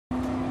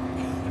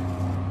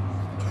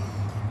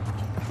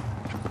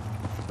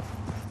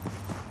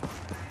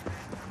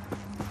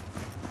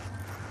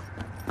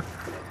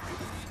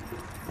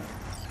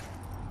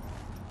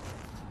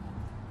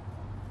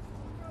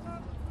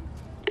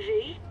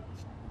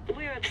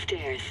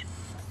computers.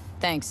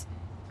 Thanks.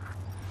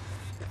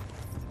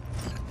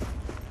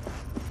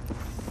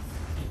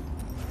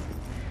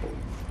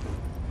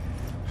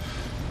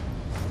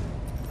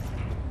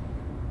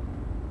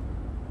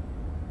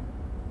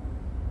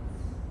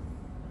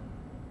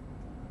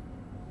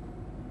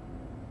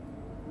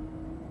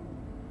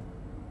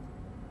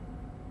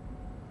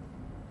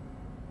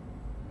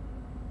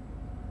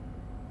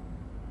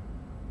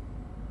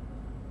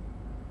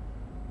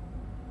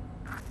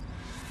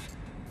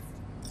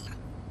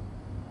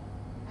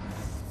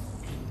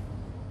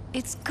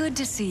 It's good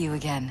to see you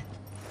again.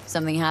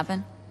 Something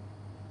happen?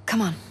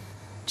 Come on.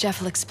 Jeff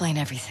will explain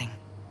everything.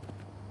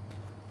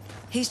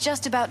 He's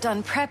just about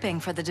done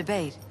prepping for the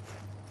debate.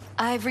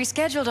 I've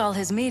rescheduled all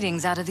his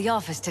meetings out of the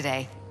office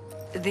today.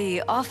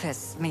 The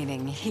office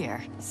meaning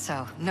here,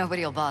 so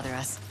nobody will bother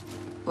us.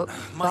 Well,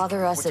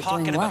 bother us at doing what?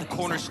 We're talking about the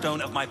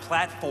cornerstone of my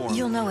platform.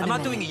 You'll know in a minute. I'm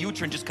not doing a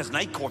U-turn just because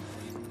Night Corp...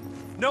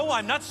 No,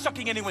 I'm not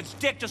sucking anyone's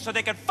dick just so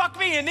they can fuck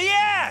me in the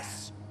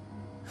ass!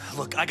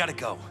 Look, I gotta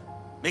go.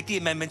 Make the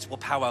amendments, we'll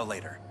powwow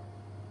later.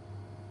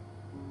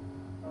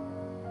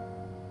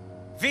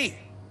 V,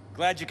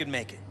 glad you could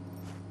make it.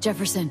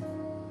 Jefferson.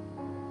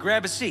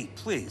 Grab a seat,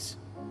 please.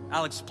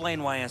 I'll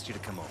explain why I asked you to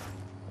come over.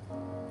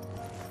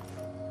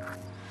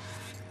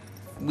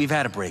 We've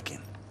had a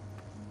break-in.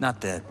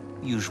 Not the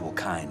usual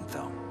kind,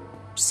 though.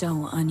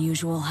 So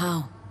unusual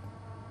how?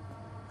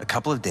 A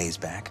couple of days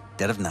back,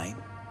 dead of night,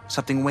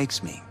 something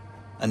wakes me.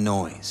 A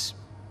noise.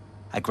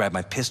 I grab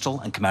my pistol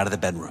and come out of the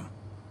bedroom.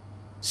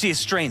 See a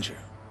stranger.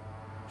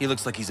 He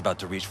looks like he's about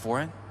to reach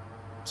for it,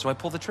 so I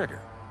pull the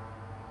trigger.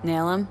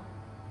 Nail him?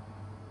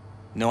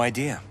 No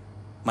idea.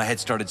 My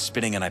head started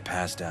spinning and I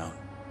passed out.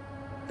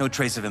 No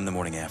trace of him the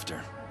morning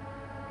after.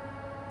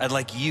 I'd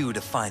like you to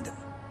find him.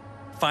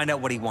 Find out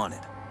what he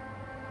wanted.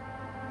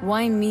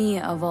 Why me,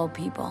 of all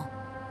people?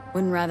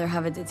 Wouldn't rather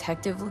have a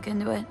detective look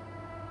into it?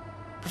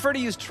 Prefer to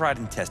use tried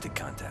and tested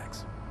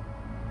contacts.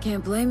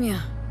 Can't blame ya.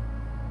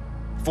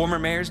 Former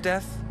mayor's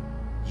death?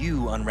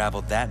 You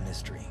unraveled that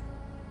mystery.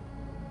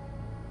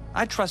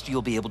 I trust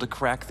you'll be able to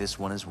crack this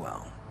one as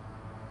well.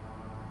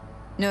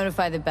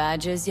 Notify the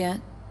badges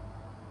yet?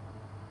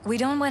 We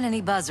don't want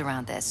any buzz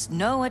around this.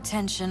 No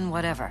attention,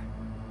 whatever.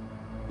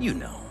 You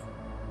know.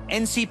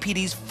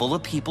 NCPD's full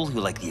of people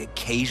who like the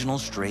occasional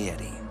stray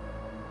eddy.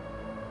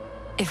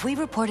 If we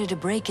reported a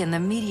break-in, the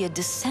media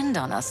descend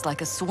on us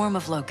like a swarm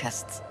of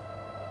locusts.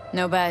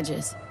 No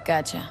badges.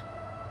 Gotcha.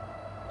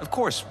 Of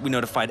course, we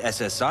notified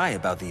SSI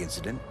about the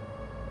incident.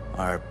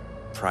 Our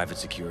private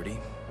security.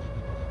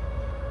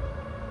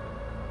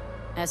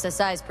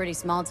 SSI's pretty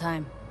small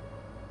time.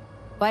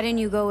 Why didn't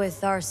you go with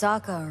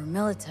Arasaka or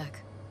Militech?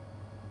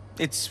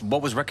 It's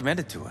what was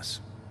recommended to us.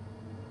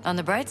 On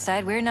the bright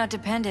side, we're not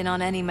dependent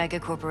on any mega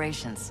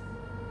corporations.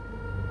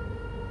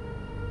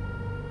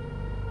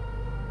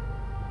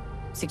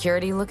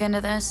 Security look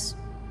into this?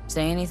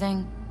 Say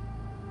anything?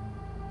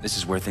 This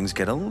is where things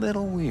get a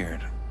little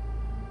weird.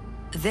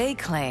 They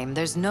claim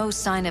there's no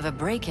sign of a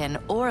break-in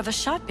or of a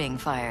shot being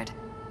fired.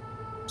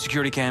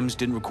 Security cams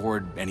didn't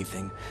record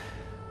anything.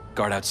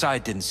 Guard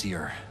outside didn't see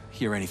or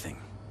hear anything.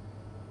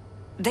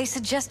 They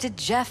suggested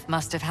Jeff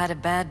must have had a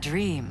bad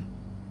dream.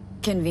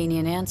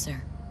 Convenient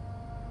answer.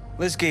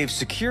 Liz gave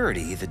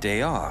security the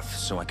day off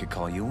so I could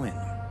call you in.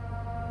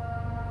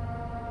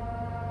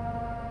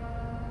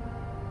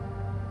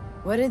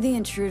 What did the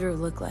intruder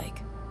look like?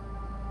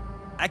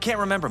 I can't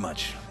remember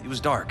much. It was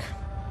dark.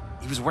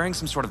 He was wearing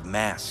some sort of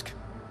mask.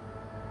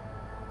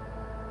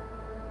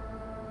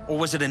 Or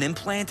was it an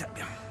implant?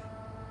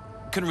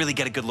 Couldn't really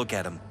get a good look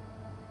at him.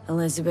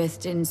 Elizabeth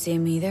didn't see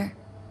him either?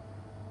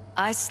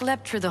 I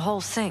slept through the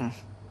whole thing.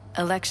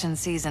 Election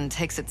season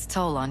takes its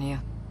toll on you.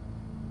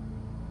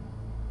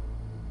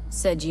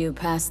 Said you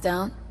passed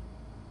out?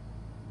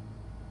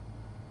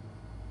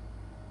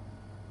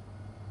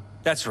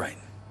 That's right.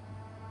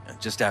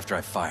 Just after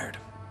I fired.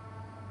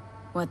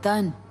 What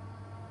then?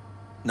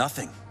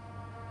 Nothing.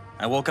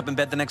 I woke up in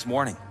bed the next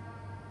morning.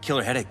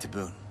 Killer headache to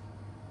boot.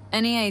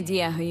 Any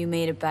idea how you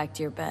made it back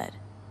to your bed?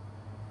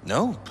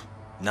 Nope.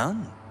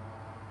 None.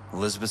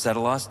 Elizabeth's at a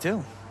loss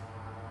too.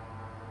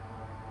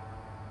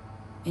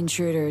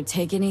 Intruder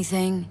take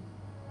anything?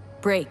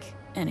 Break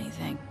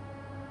anything?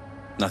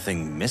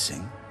 Nothing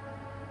missing.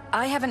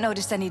 I haven't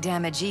noticed any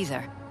damage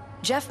either.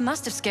 Jeff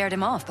must have scared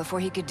him off before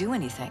he could do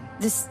anything.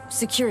 This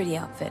security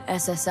outfit,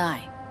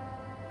 SSI.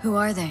 Who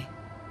are they?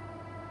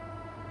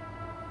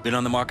 Been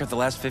on the market the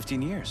last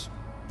 15 years.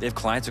 They have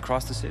clients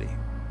across the city.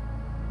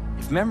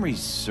 If memory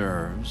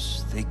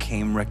serves, they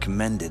came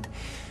recommended.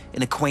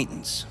 An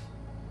acquaintance.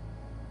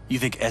 You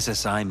think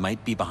SSI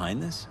might be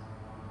behind this?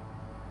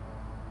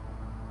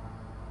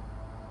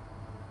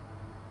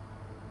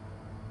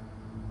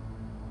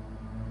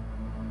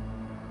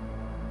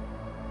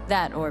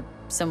 That or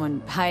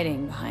someone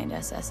hiding behind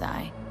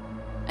SSI.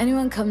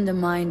 Anyone come to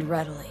mind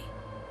readily?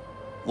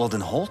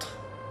 Weldon Holt?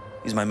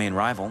 He's my main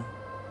rival.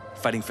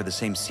 Fighting for the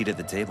same seat at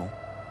the table.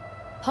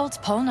 Holt's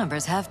poll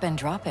numbers have been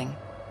dropping.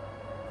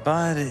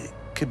 But it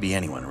could be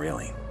anyone,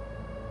 really.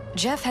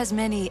 Jeff has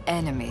many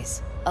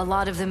enemies, a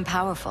lot of them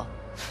powerful.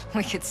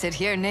 We could sit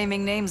here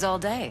naming names all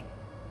day.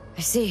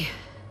 I see.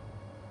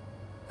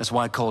 That's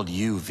why I called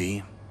you,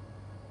 V.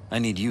 I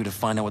need you to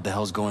find out what the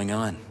hell's going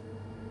on.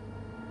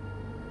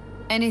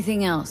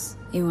 Anything else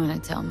you want to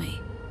tell me?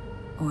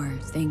 Or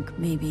think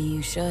maybe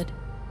you should?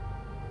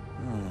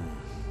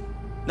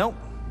 Nope,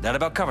 that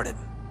about covered it.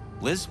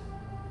 Liz?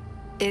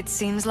 It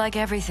seems like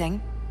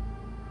everything.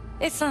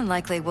 It's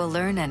unlikely we'll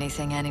learn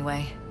anything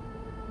anyway.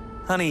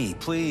 Honey,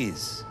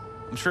 please.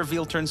 I'm sure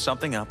V'll turn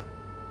something up.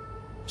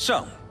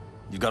 So,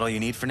 you've got all you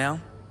need for now?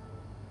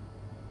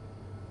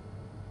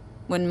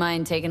 Wouldn't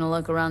mind taking a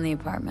look around the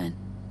apartment.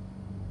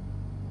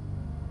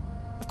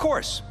 Of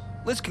course.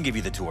 Liz can give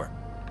you the tour.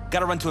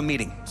 Gotta run to a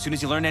meeting. As soon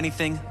as you learn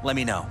anything, let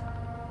me know.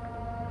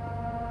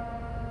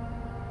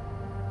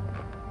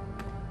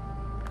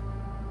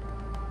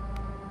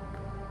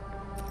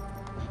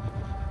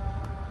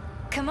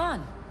 Come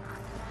on.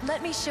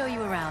 Let me show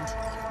you around.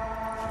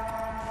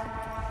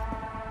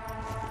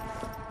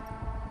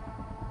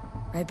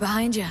 Right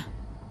behind you.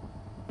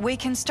 We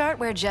can start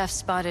where Jeff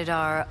spotted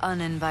our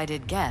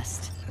uninvited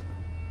guest.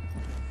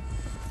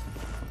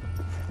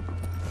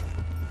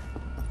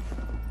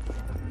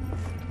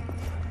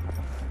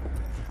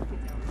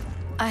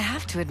 I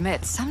have to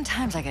admit,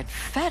 sometimes I get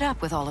fed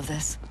up with all of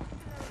this.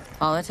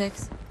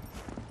 Politics?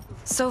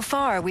 So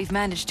far, we've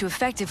managed to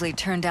effectively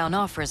turn down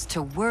offers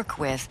to work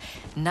with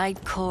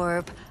Night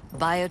Corp,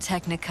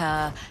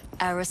 Biotechnica,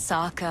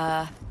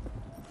 Arasaka.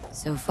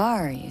 So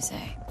far, you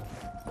say?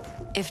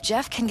 If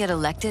Jeff can get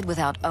elected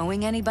without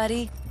owing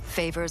anybody,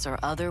 favors or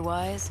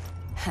otherwise,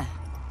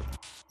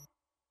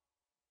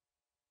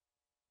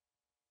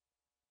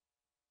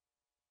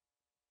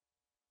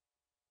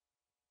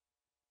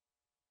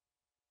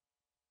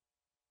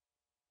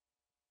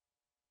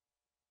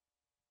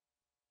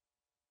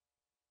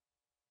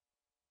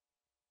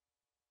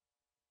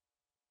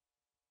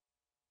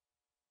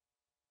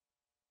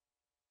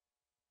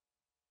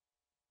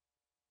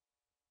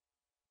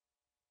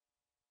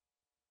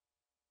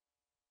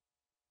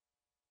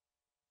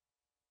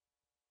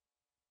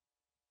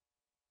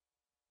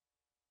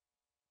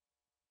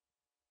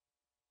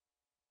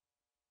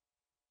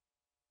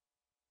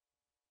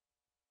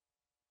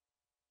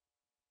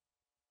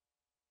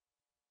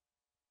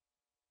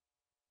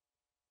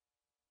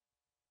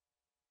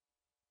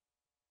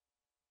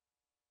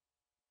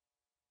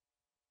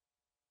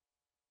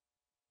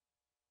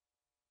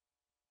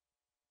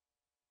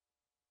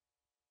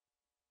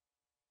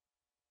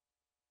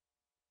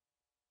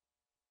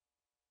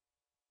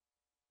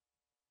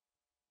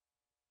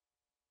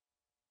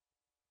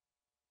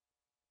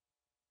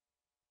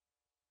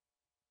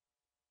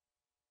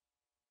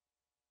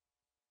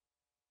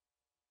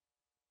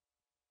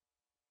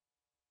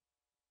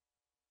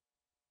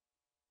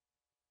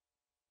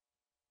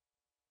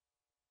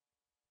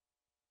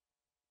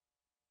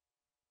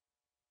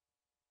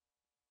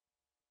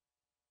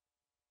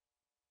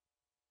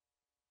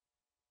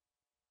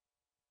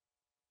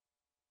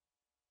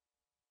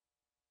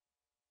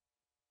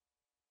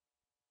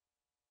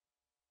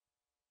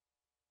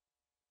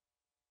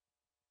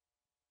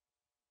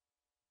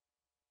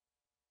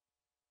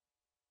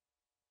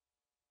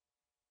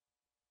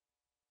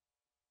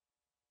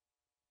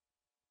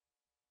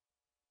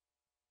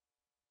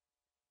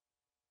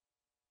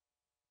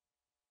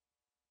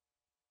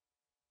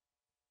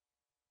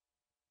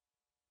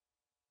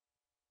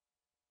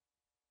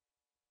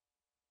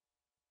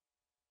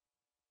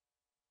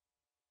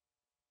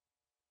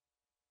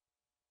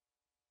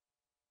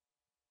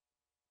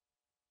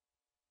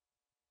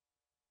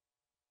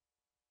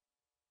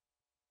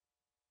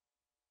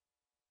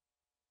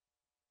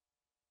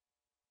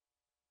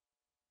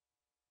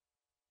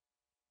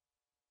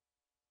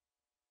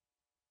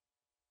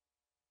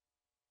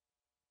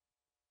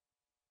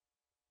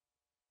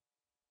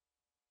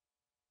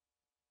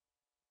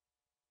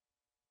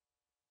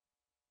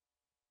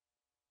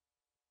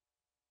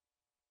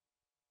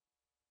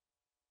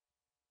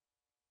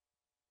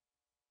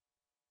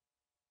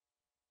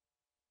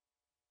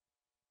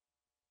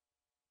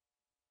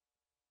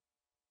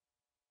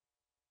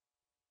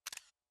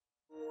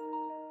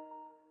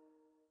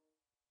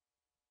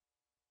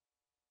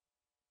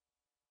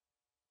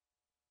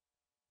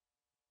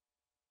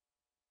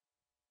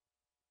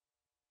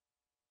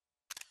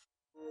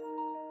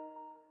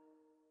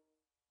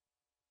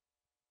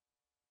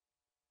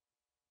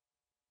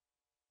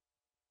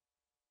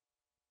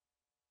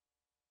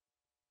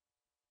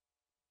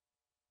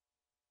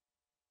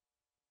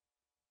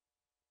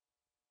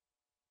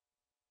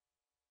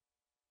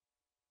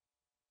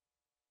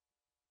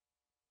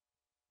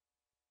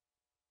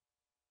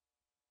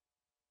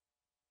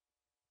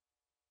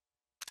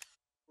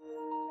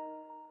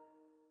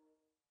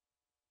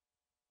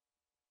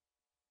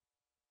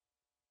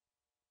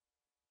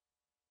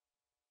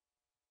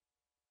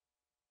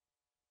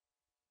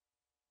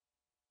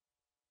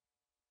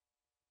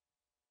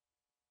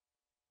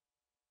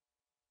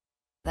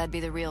 that'd be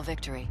the real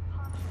victory.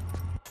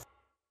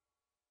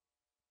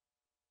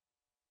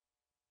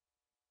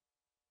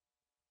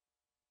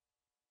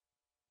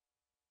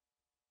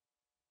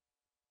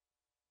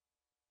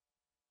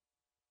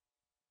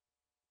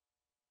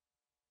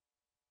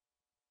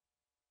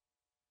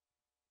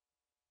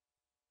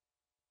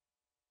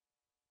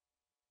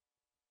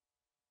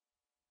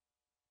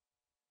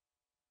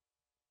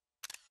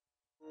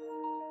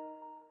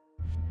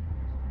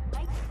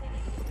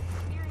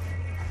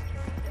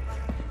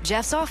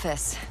 Jeff's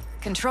office.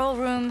 Control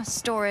room,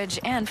 storage,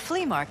 and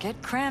flea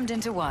market crammed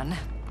into one.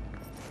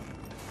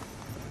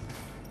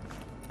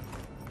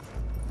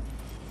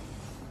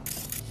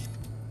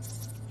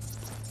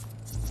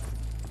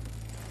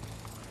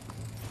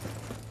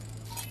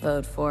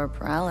 Vote for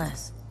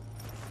Perales.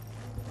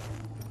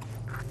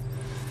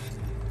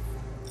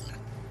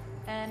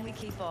 And we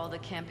keep all the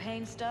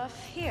campaign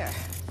stuff here.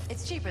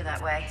 It's cheaper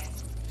that way.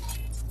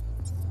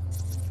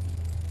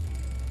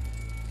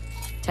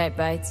 Tight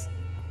bites.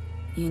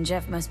 You and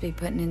Jeff must be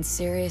putting in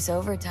serious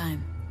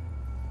overtime.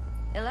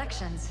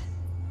 Elections.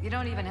 You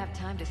don't even have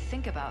time to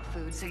think about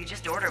food, so you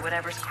just order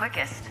whatever's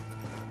quickest.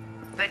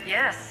 But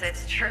yes,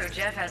 it's true,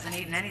 Jeff hasn't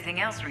eaten anything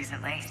else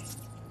recently.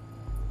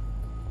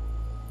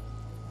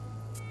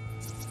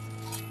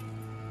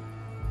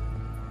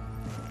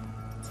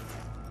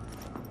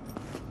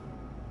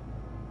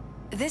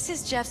 This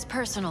is Jeff's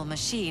personal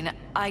machine.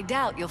 I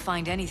doubt you'll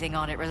find anything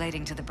on it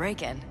relating to the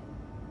break-in.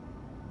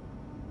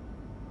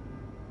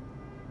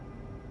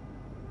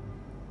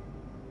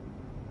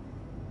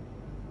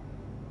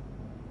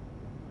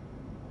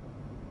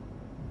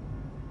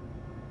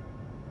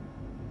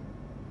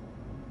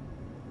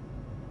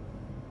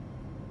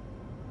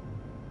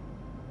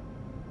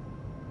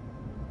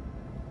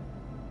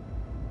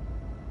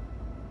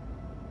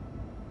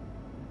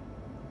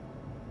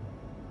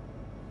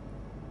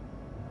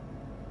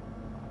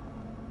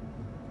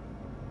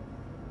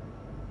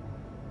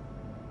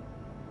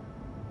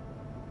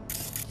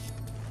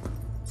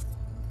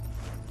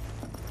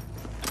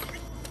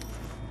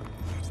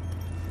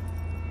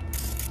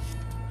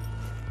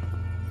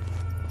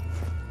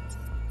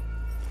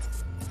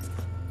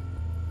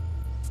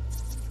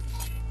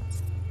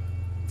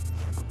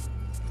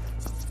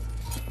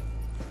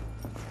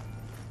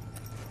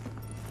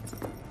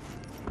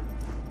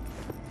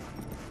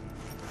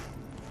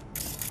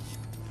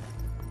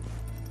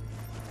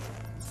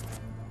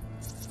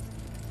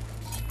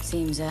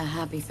 Seems a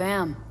happy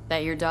fam.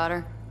 That your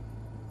daughter?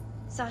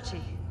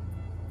 Sachi.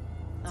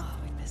 Oh,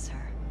 we miss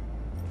her.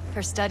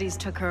 Her studies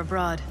took her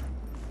abroad.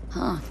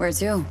 Huh, where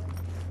to?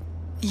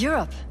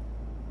 Europe.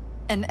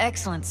 An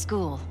excellent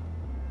school.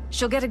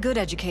 She'll get a good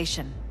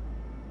education.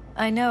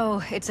 I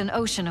know it's an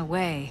ocean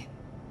away,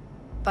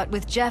 but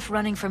with Jeff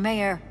running for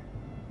mayor,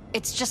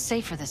 it's just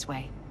safer this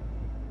way.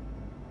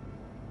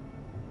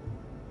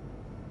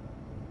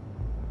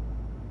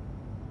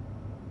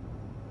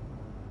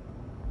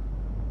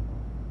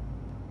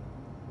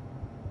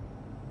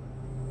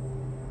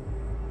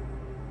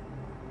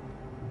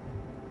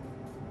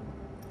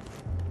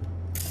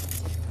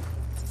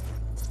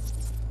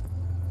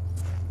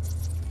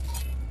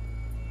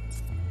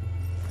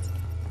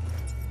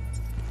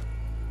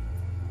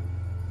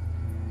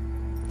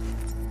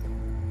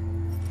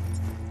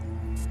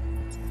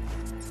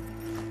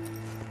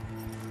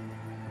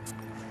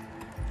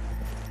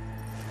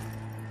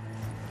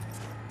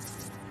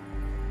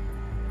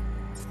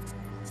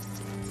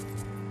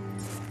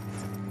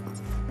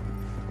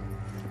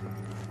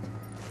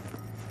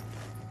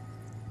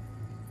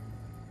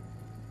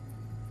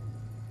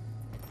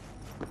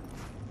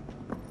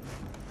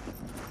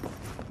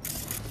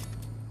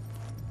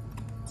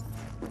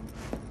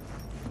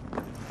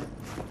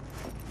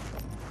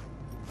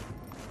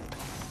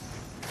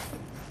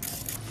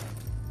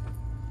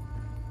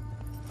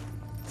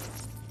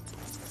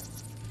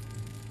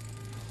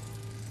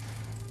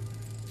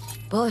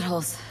 Bullet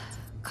holes.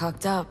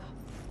 Cocked up.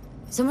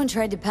 Someone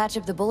tried to patch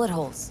up the bullet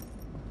holes.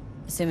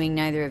 Assuming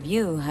neither of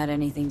you had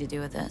anything to do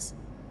with this.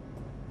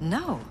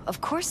 No, of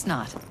course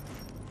not.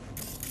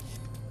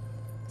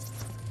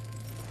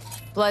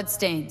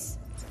 Bloodstains.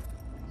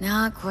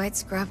 Not quite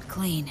scrubbed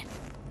clean.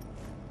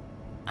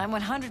 I'm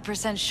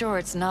 100% sure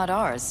it's not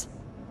ours.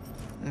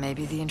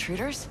 Maybe the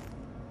intruders?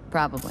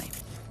 Probably.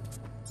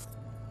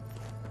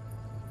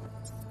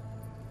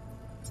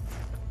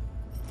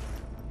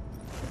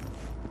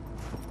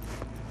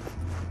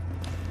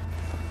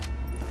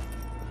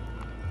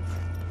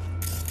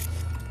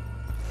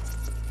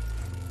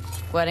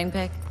 Wedding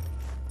pic?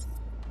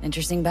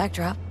 Interesting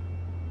backdrop.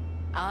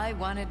 I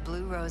wanted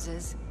blue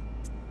roses.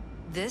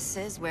 This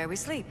is where we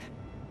sleep.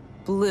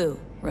 Blue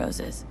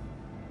roses.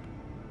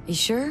 You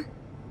sure?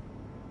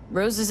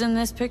 Roses in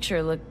this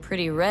picture look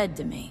pretty red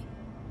to me.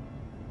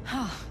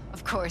 Oh,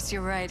 of course,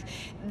 you're right.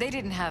 They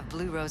didn't have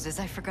blue roses,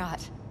 I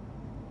forgot.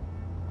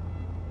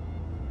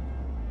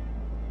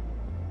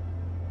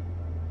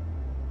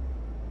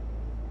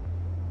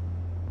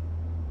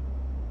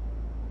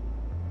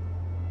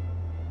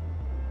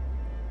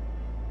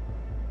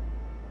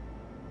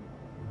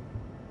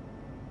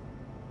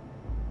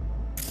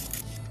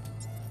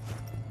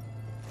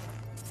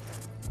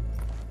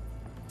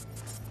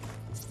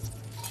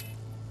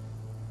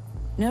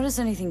 Notice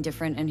anything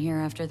different in here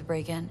after the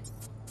break-in?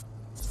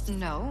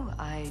 No,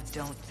 I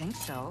don't think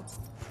so.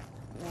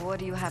 What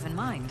do you have in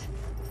mind?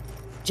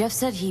 Jeff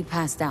said he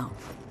passed out.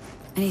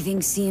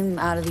 Anything seem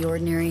out of the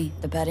ordinary?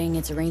 The bedding,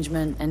 its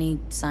arrangement, any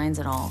signs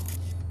at all?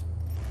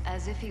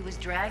 As if he was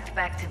dragged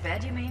back to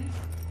bed, you mean?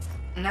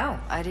 No,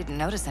 I didn't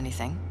notice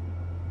anything.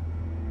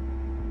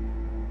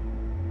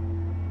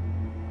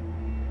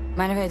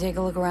 Mind if I take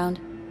a look around?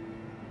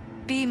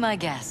 Be my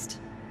guest.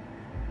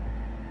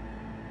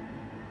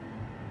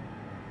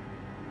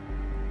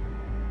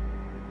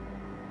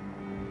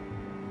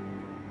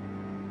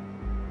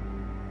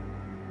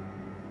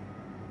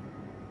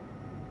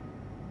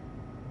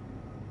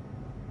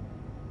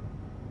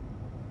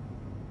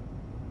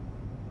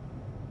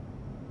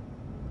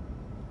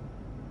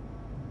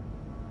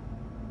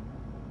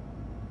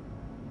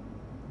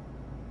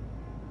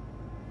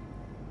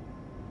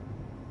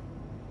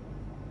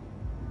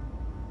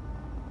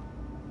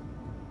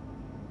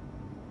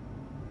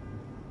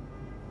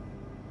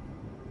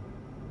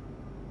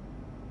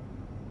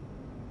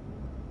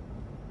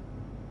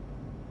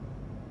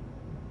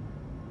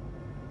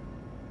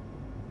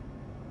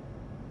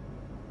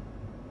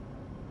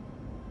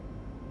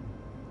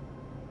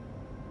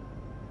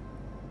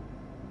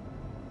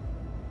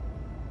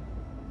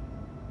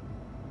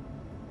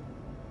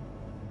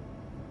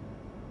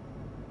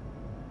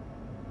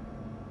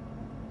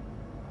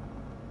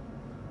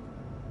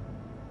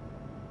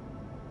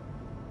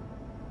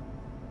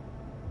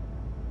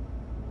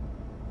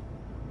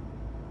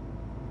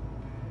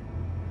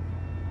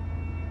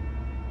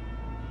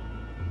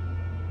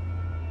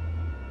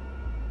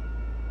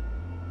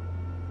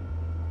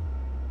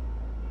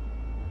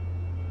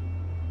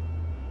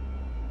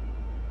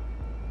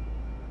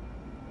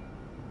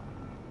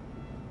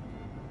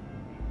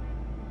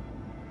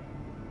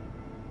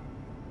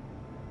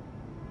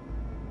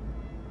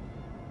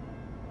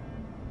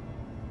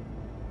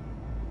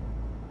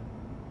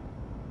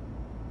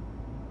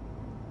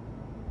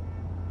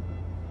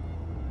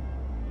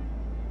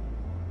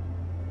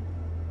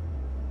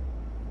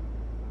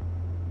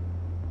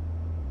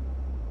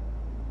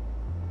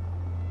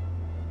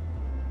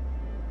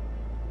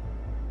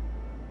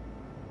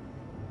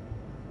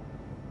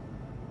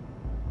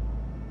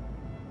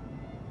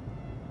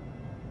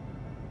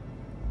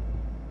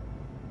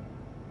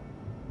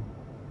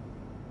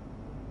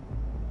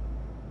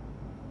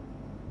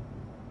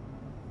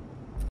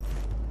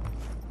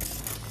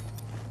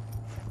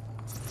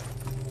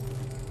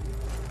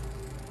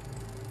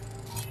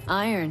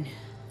 Iron.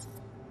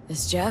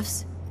 This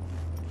Jeff's?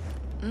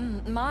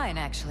 Mine,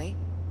 actually.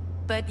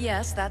 But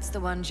yes, that's the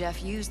one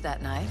Jeff used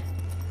that night.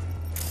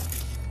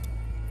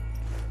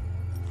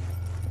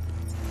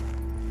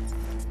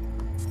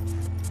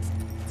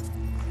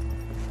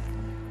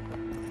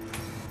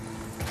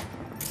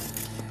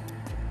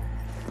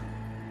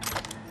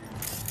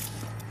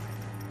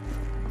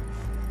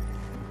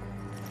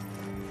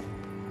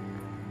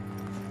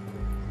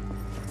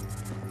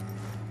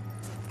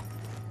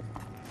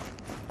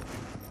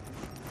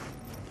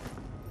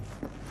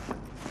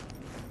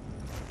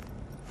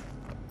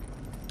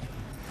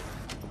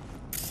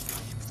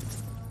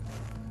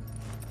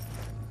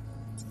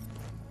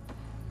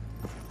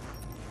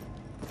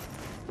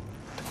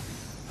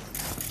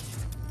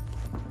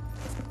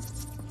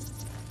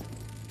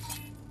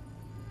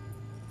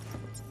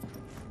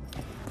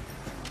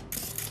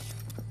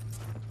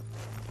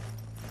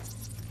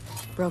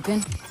 Broken?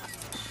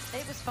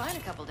 It was fine a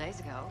couple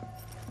days ago.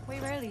 We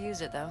rarely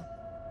use it, though.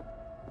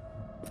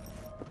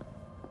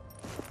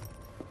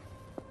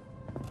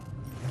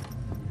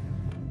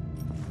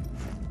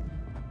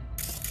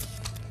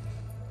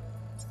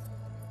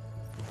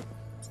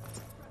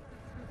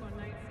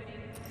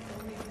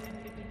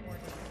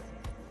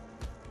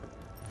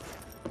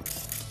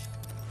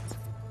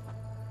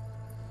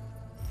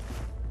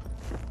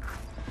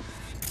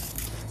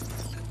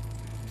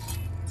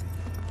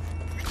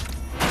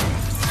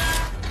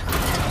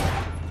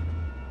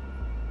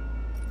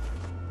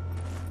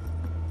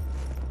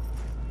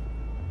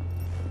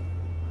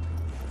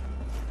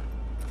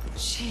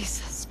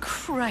 Jesus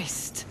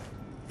Christ.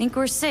 Think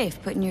we're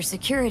safe putting your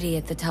security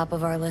at the top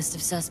of our list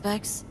of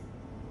suspects?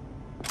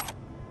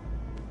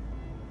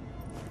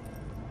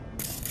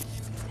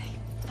 They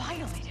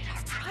violated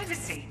our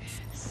privacy.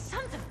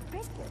 Sons of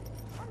bitches.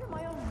 Under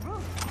my own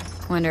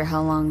roof. Wonder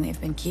how long they've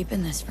been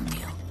keeping this from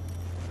you.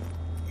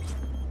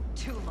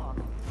 Too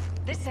long.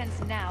 This ends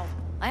now.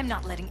 I am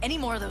not letting any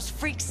more of those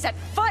freaks set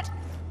foot!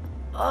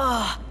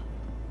 Ugh.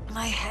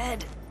 My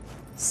head.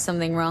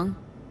 Something wrong?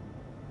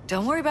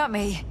 Don't worry about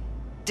me.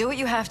 Do what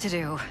you have to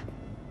do.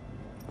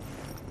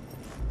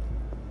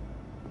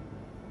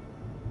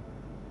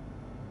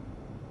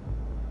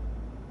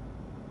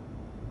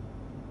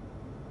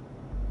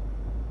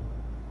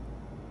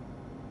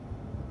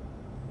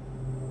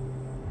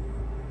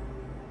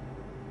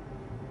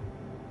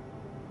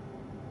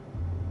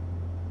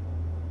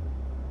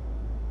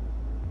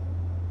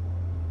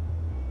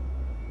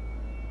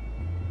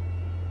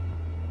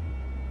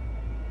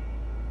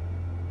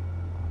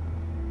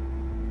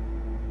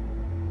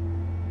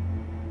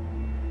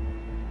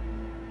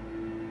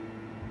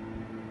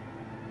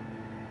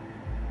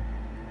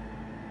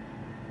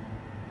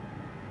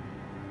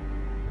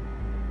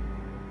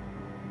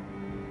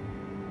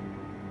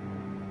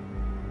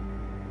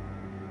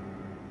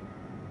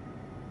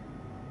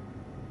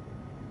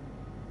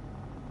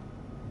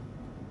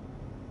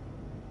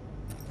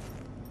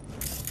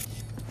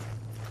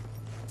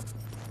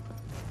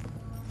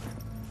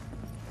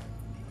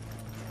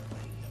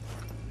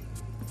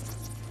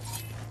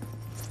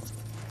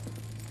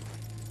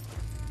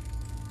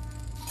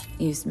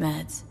 Used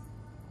meds.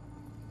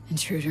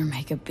 Intruder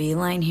make a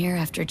beeline here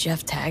after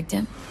Jeff tagged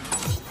him?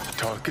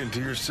 Talking to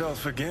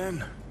yourself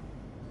again?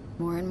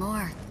 More and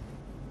more.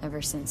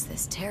 Ever since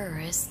this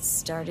terrorist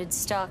started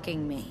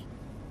stalking me.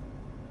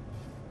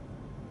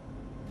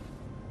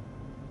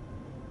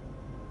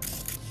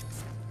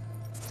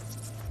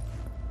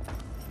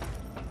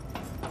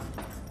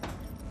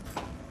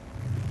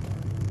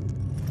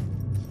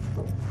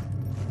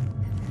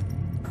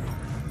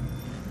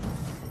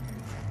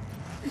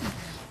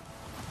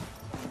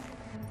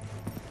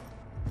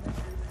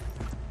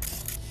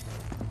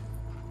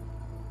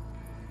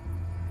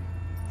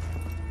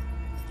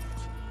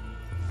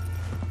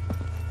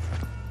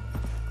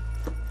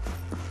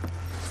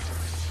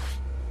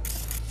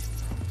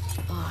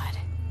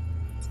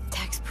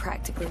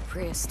 Practically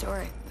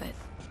prehistoric, but it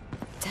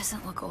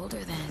doesn't look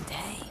older than a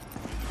day.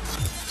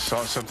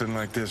 Saw something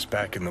like this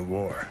back in the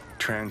war.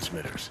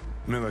 Transmitters.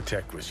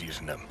 Militech was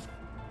using them.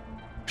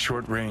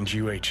 Short-range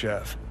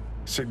UHF.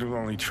 Signal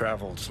only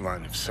travels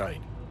line of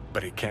sight,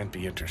 but it can't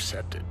be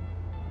intercepted.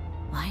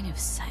 Line of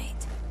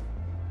sight.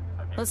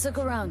 Let's look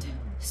around.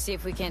 See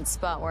if we can't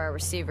spot where our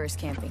receiver's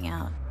camping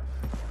out.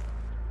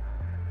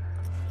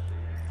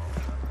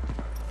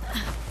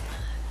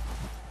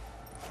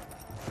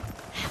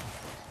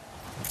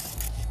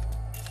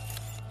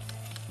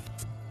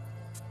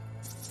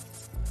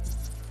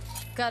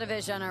 Got a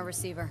vision on our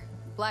receiver.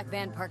 Black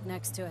van parked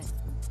next to it.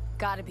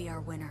 Gotta be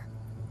our winner.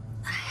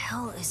 The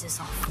hell is this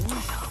all for,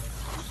 though?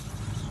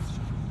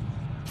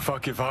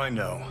 Fuck if I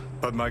know.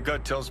 But my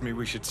gut tells me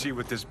we should see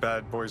what this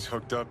bad boy's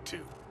hooked up to.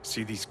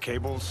 See these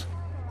cables?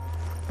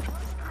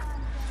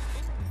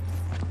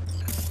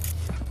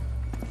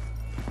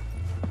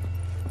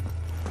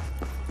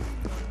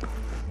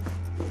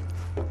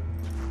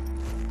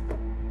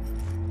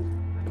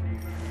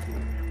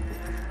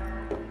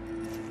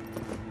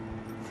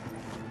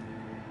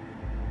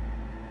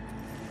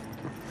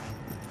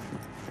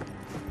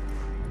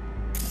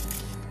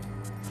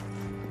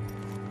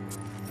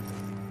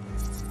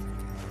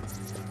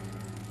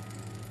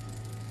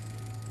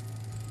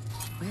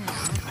 Weird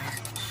hardware.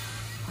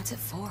 What's it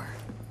for?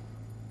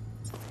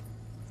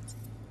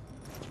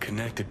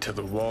 Connected to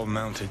the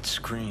wall-mounted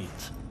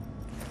screens.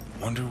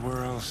 Wonder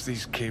where else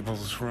these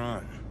cables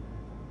run.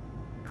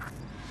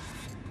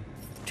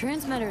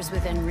 Transmitter's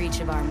within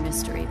reach of our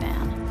mystery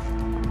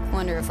van.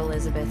 Wonder if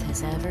Elizabeth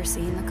has ever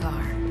seen the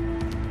car.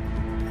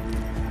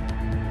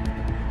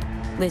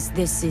 Liz,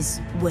 this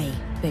is way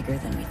bigger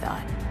than we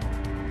thought.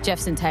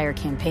 Jeff's entire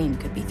campaign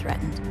could be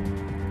threatened.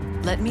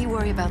 Let me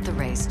worry about the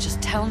race.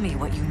 Just tell me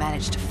what you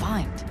managed to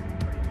find.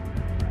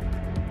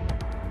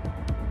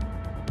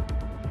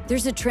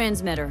 There's a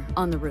transmitter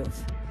on the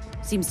roof.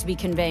 Seems to be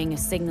conveying a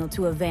signal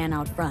to a van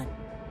out front.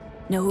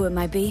 Know who it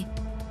might be?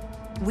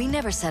 We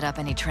never set up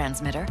any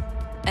transmitter.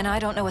 And I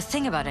don't know a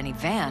thing about any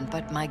van,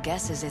 but my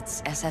guess is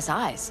it's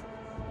SSI's.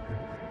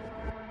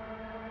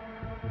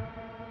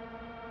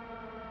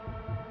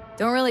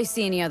 Don't really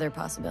see any other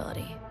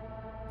possibility.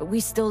 But we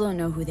still don't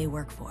know who they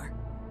work for.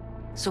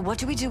 So what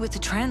do we do with the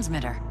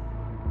transmitter?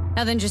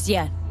 Nothing just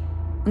yet.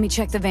 Let me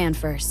check the van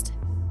first.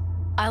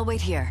 I'll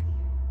wait here.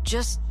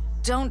 Just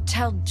don't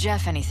tell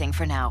Jeff anything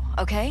for now,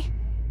 okay?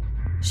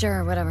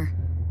 Sure, whatever.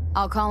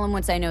 I'll call him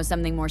once I know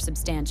something more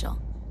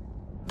substantial.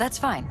 That's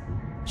fine.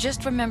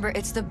 Just remember,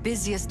 it's the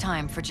busiest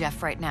time for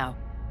Jeff right now.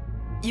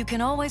 You can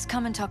always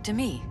come and talk to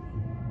me.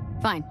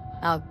 Fine,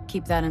 I'll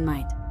keep that in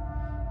mind.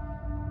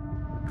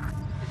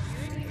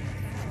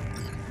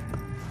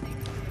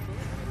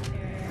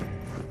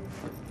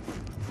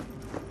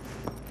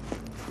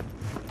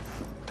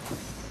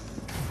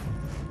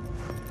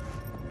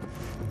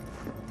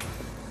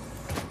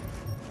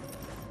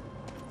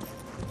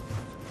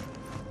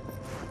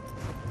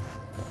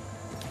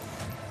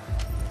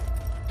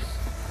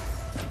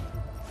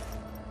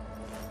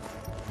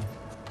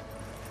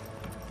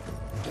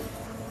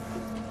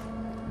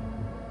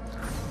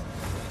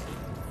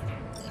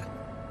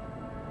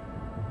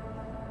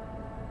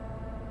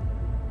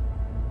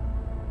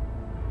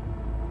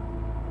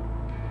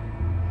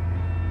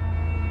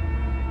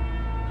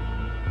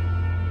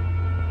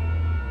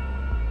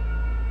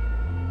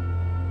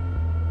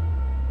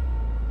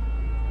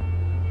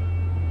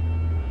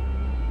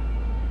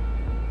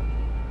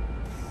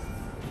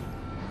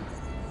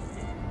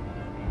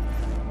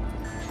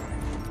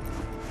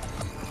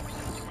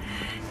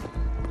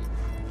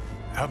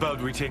 How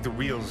about we take the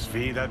wheels,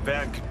 V? That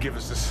van could give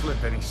us the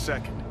slip any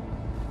second.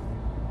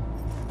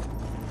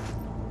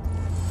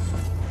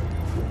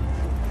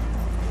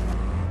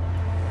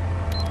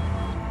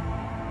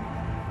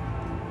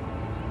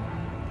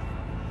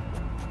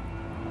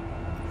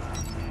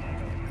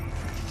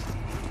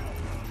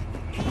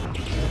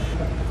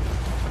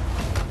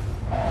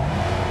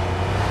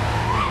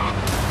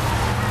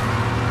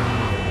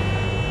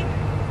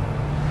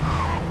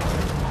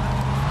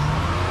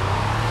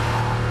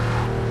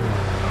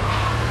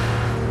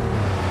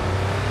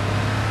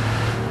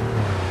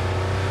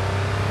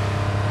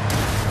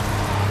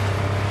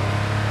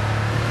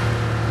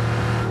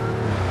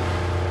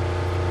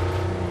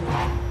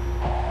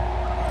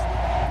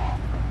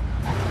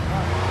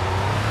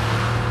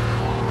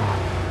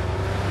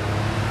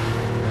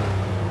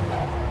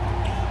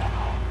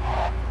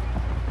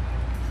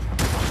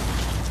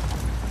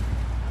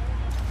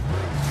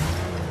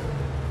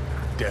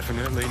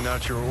 Definitely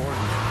not your ordinary.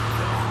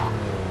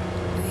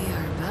 We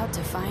are about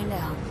to find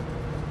out.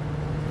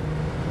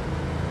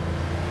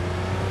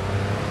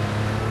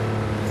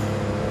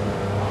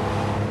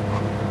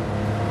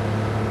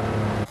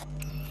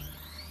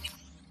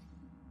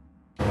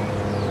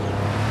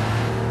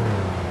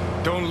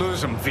 Don't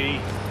lose him, V.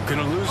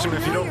 Gonna lose him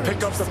if you don't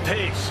pick up the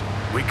pace.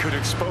 We could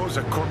expose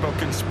a Corpo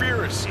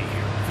conspiracy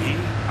here, V.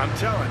 I'm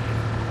telling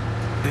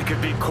you. They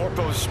could be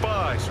Corpo's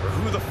spies, or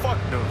who the fuck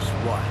knows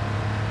what.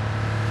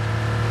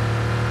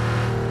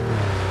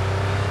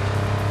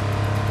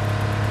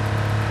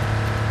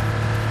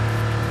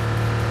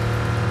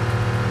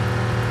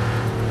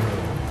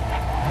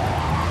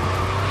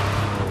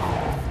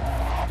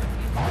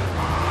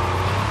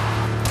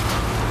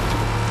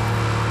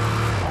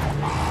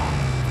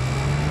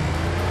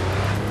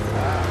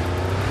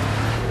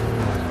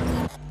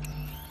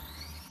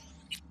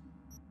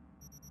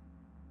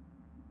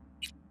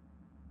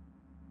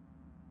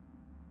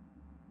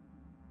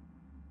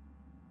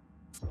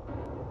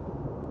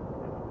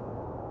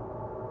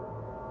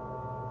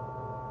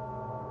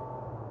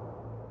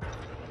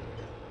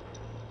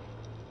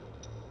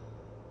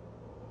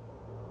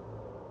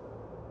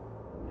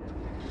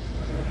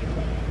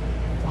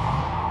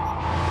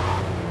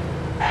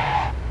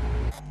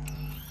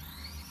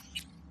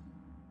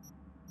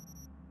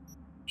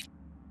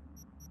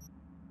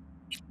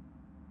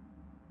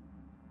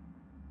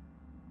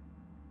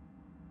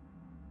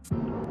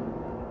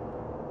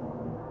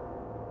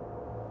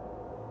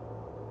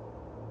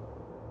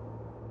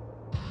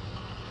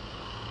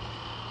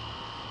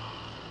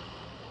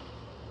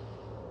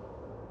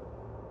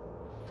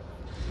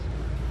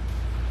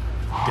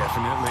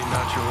 Definitely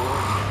not your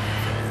ordinary.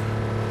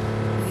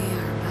 We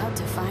are about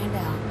to find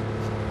out.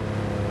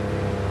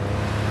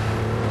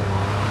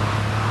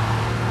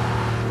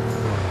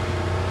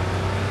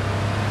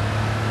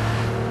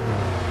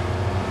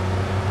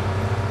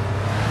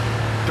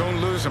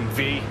 Don't lose him,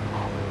 V.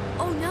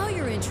 Oh, now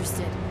you're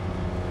interested.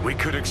 We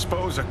could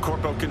expose a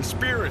Corpo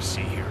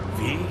conspiracy here,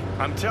 V.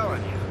 I'm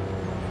telling you.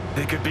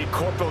 They could be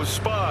Corpo's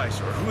spies,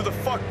 or who the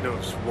fuck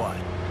knows what.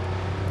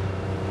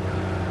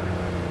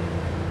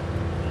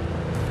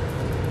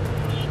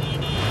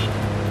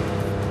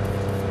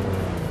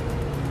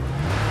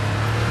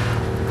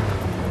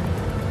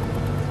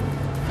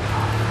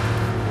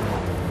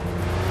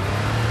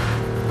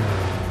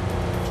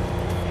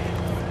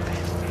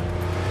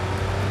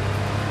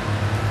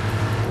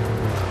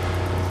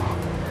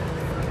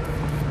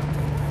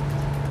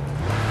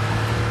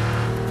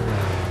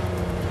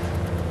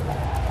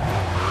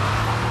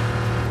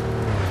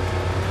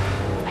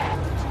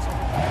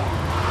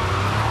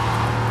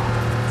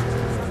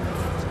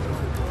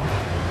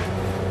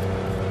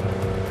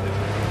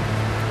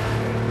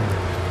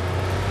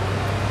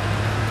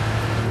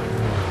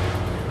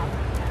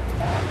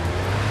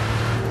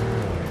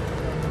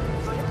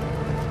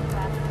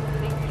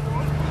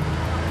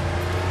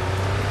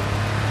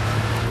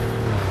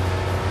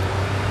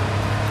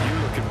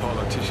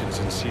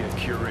 And see a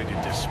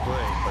curated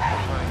display, but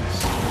behind the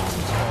scenes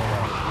it's all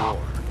out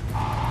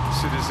war.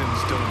 Citizens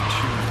don't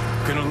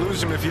choose. Gonna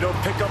lose them if you don't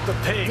pick up the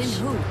pace.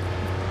 Then who?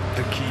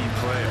 The key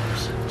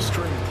players,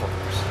 string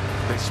pullers.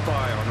 They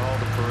spy on all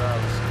the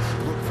paralysis,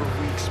 look for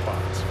weak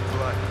spots,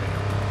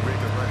 blackmail,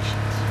 rig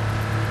elections.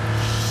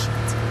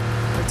 Shit.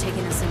 They're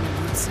taking us in on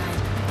one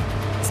side.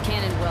 It's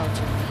Cannon well,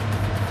 Johnny.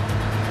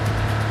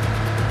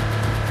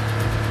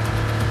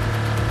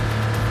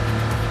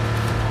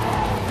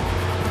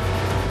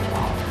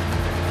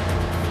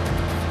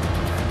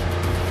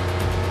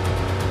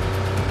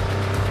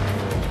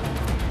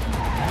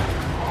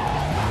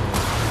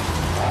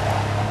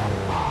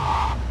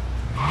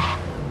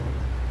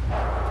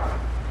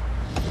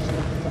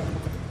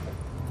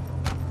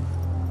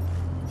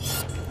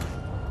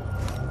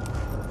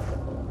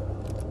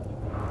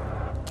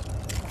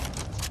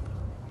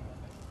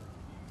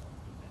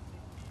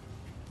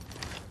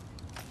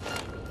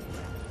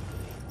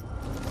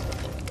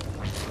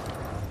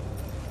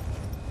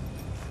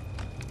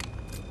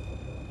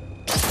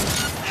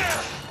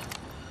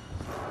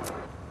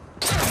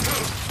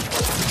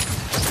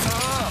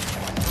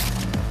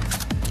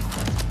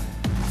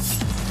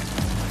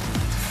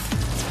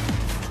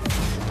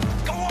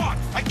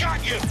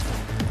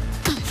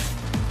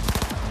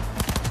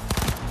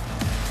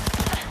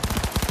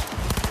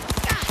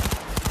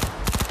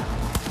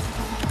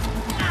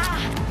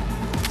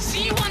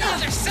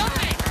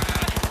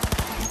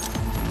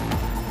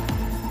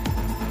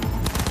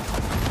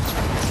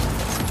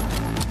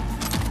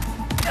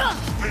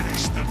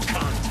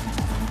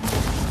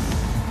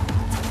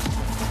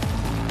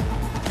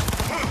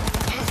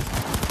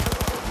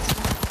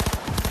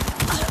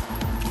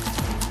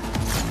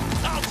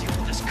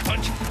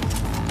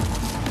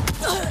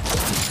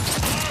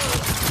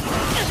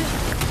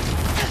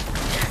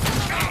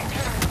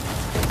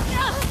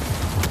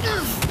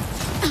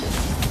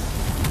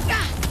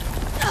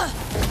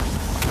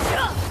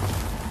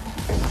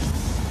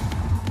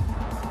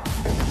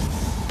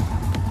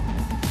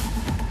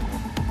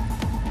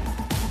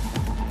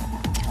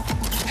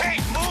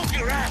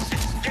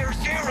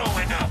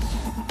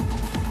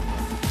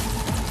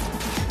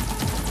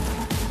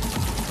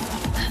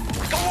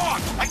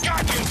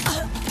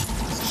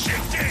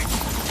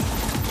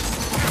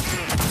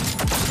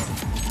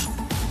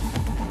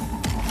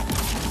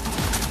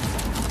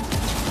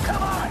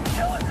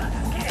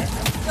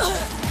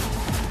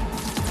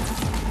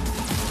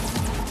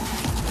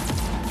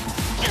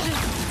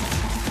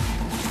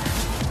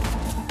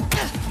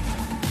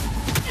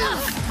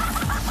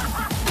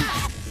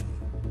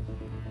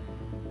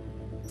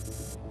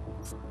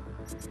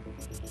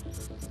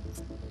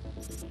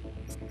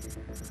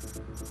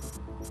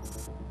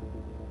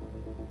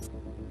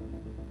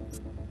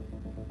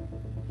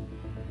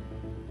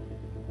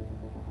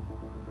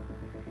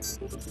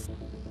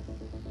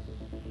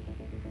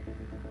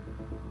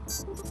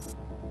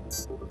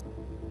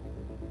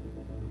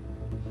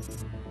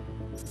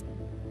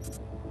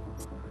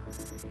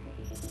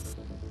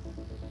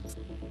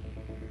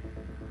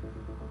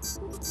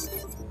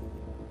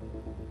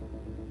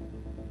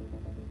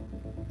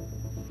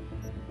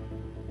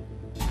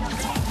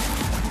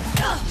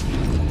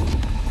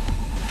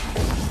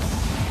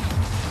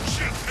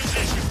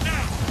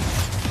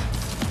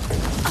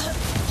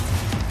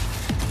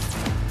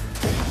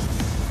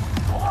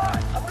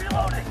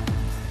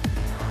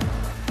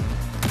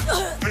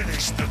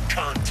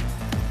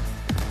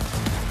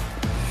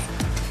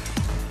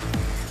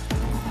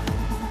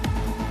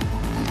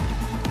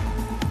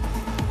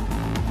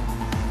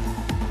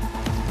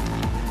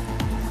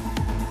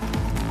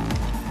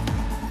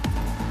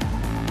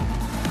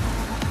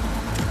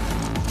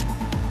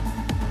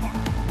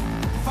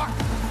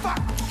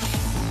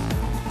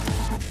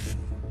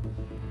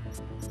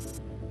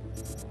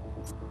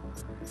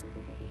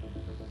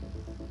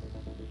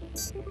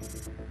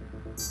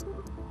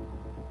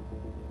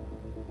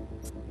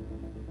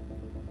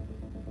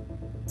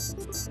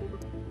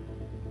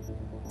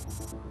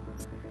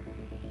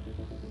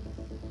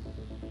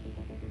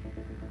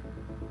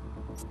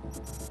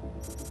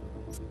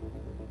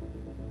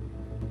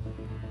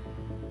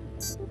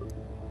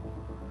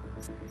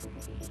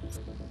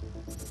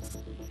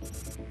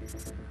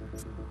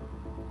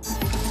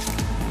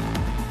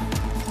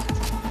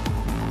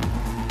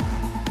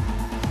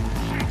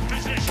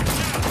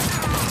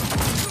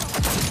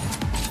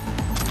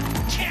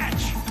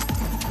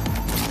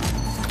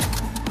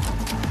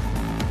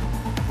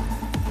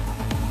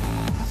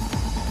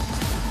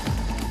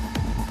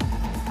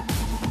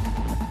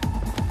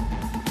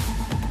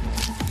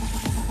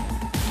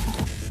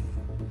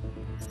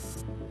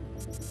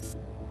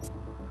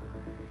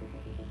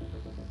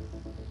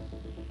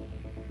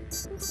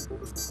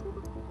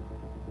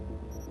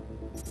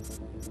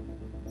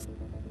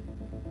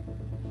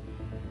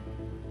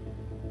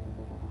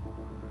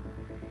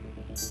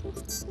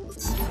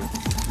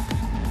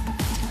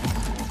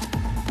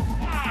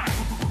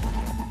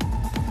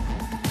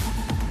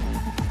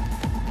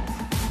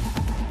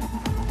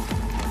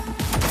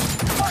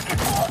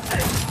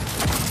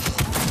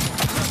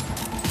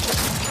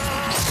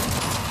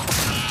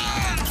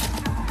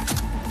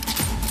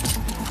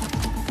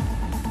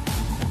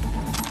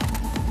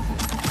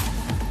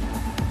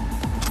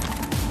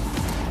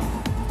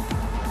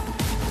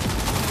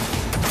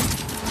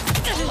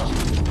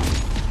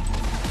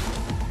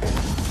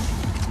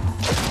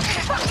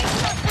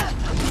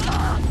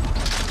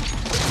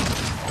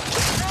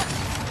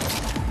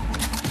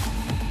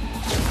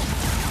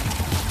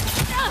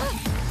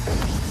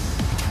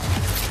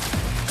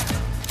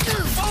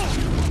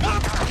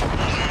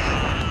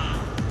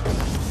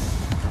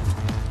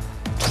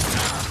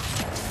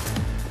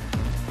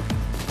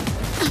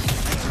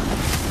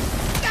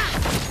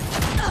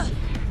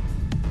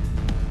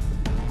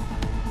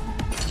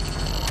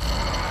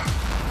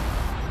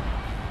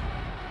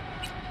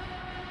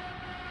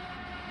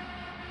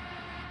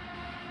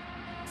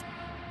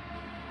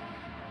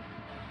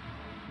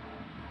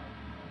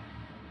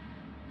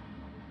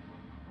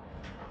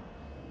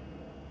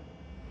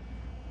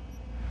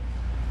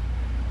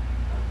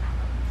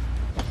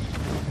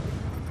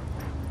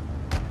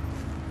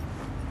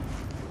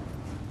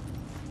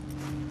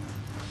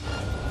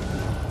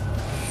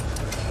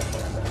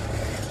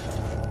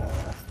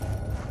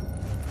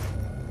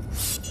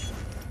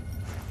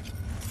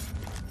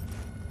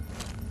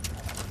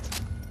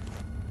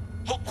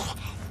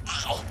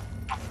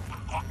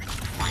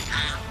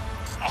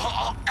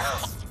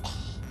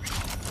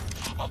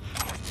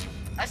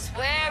 I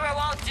swear I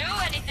won't do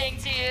anything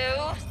to you.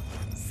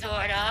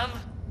 Sort of.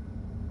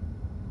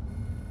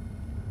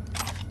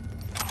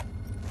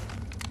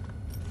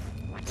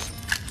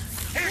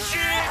 Here she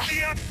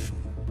is!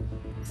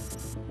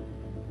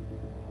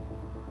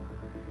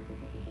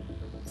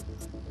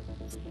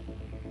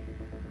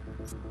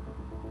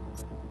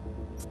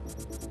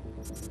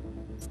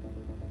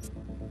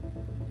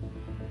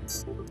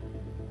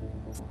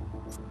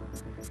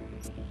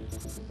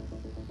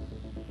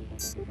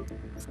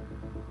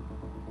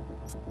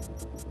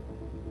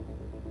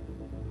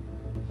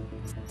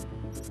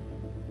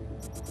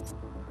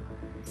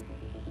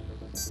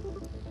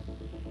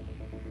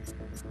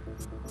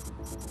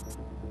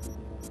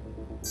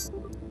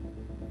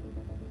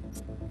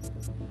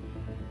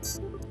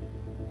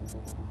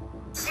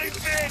 Sleep,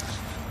 bitch!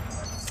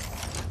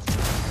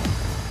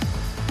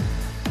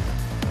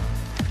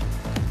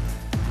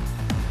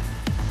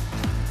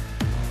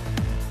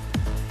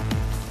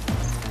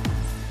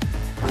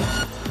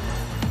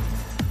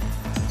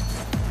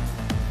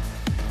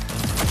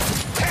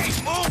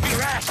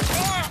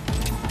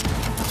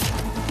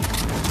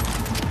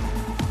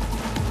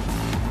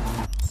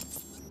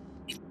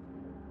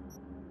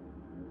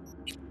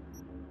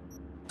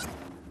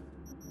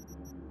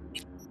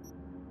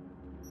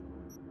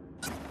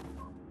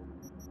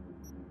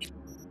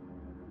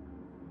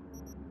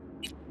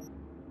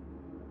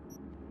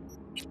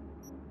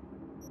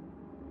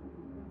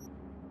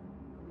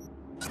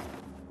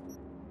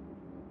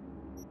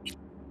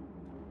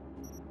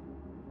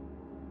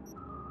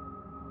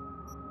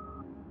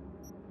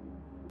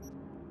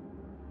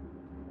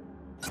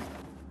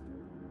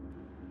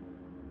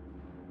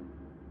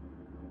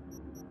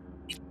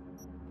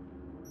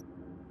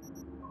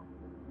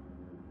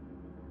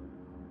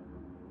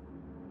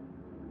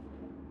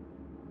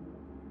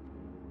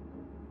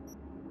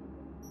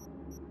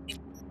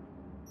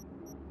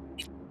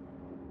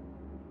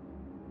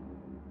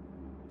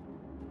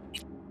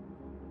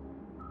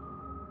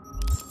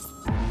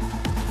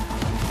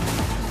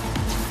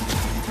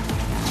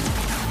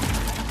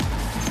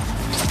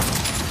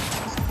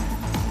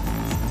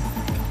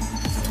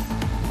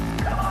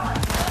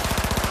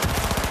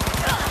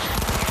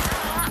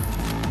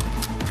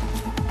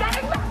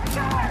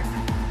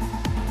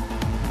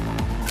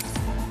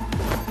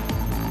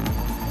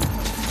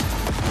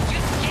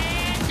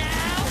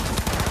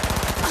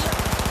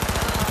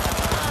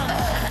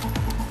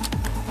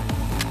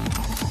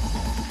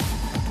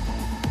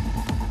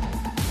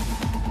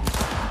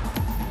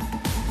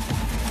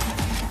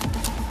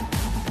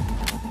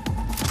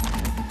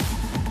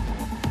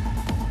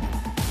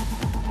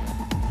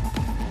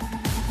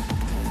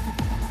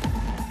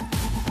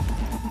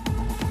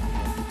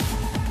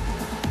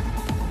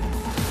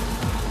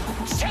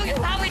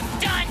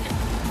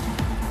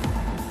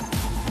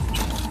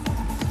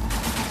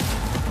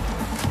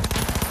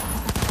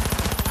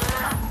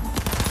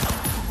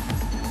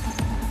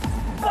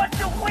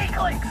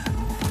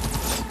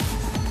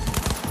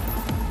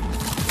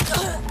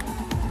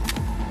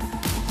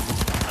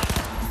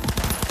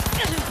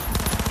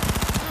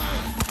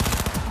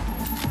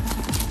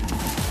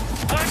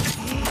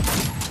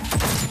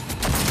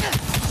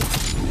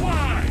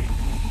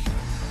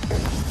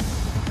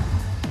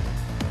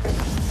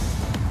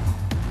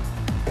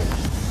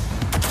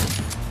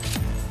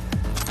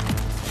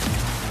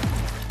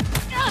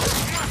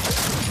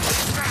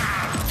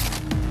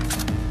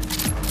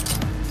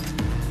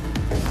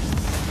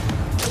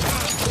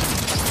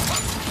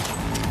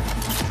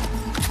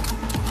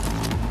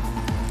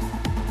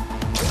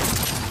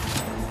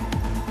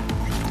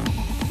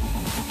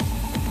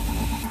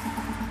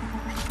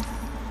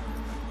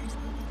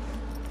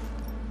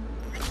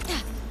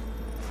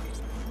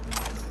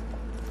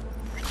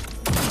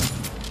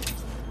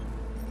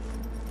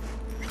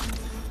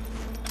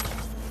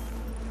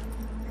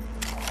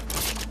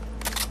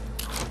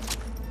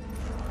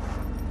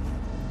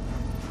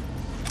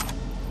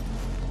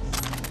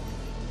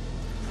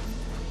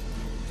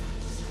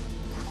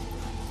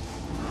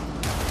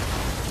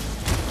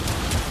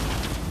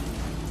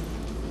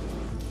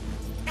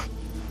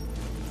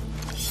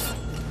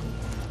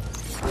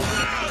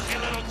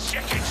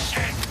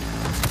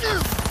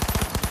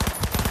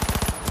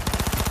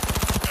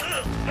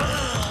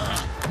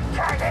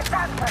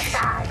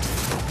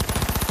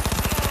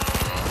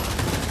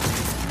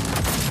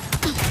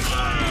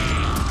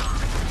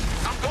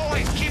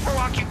 Keep her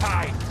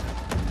occupied.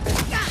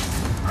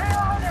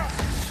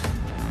 Reloading!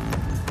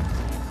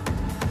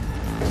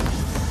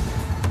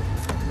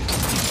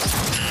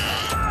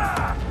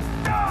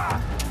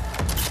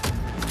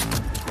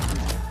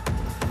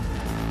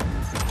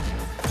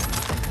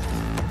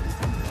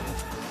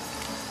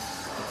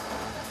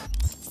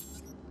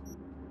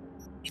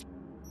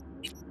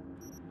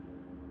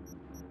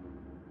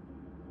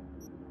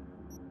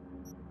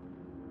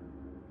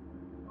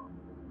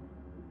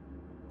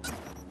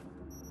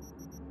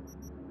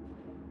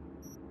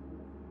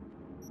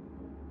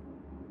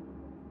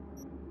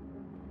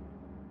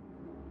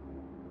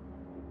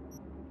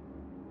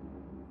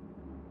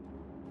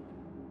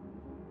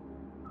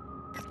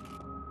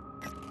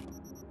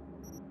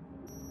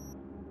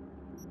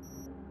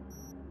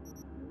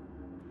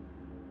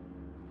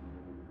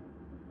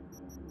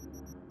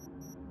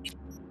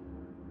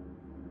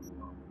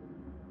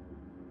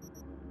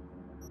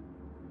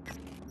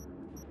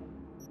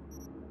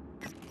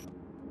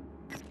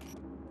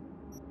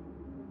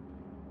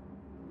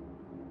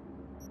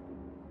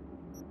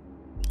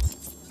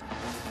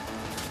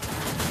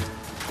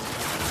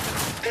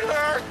 It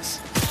hurts!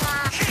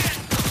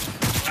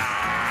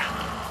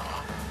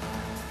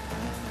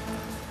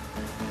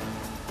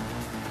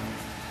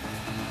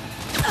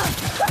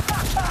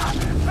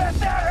 Bet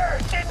that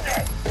hurt, didn't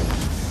it?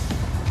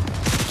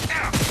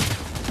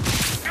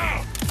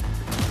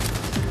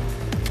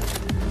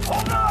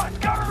 Hold on!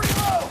 Gotta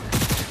reload!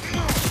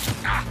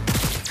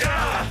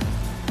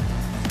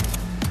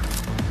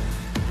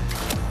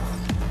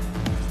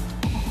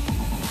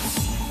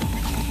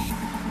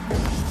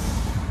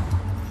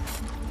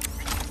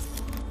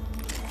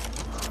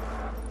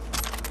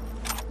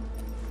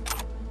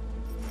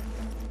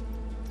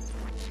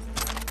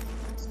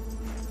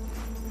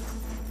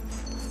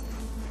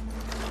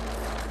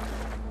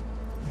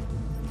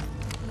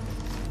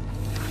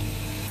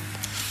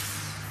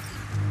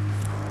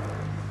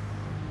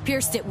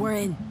 Pierced it, we're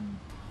in.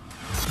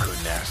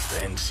 Couldn't ask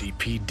the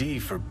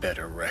NCPD for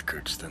better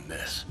records than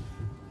this.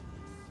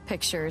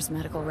 Pictures,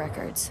 medical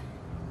records.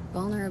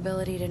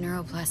 Vulnerability to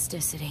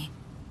neuroplasticity.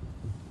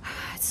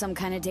 It's some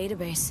kind of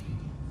database.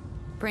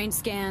 Brain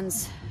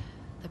scans,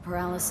 the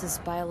paralysis,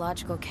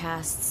 biological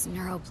casts,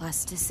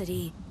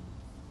 neuroplasticity.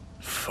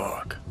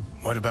 Fuck.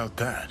 What about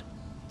that?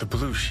 The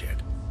blue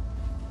shit.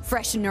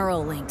 Fresh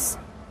neural links.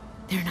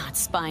 They're not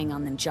spying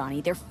on them,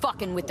 Johnny. They're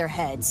fucking with their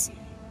heads.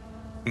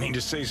 Mean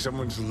to say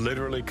someone's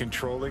literally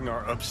controlling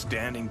our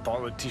upstanding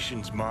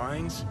politicians'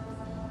 minds?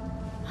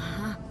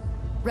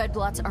 Red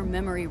blots are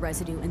memory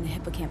residue in the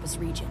hippocampus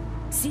region.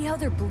 See how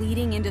they're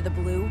bleeding into the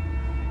blue?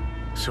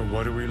 So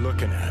what are we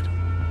looking at?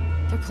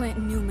 They're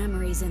planting new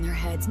memories in their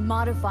heads,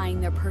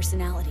 modifying their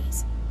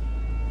personalities.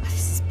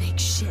 This is big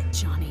shit,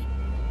 Johnny.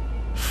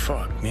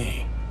 Fuck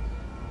me.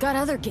 Got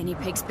other guinea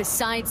pigs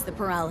besides the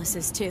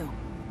paralysis, too.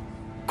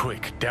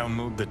 Quick,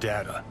 download the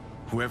data.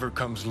 Whoever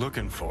comes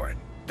looking for it,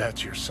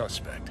 that's your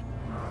suspect.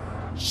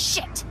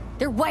 Shit!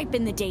 They're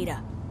wiping the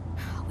data.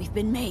 We've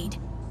been made.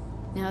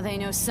 Now they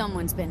know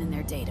someone's been in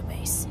their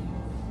database.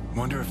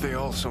 Wonder if they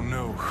also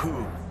know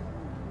who.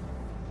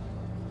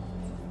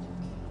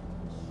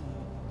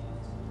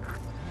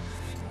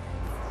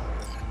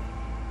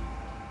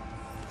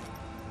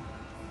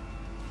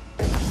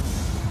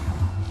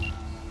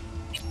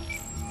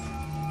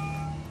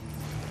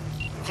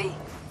 V,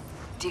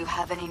 do you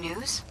have any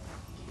news?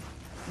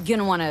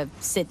 Gonna wanna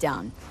sit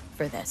down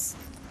for this.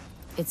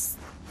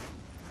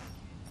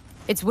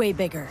 It's way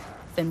bigger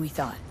than we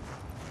thought.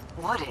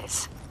 What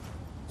is?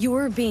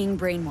 You're being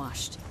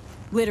brainwashed.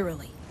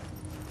 Literally.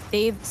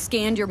 They've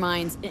scanned your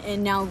minds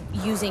and now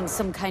using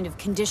some kind of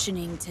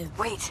conditioning to...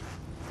 Wait,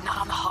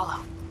 not on the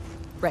holo.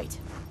 Right.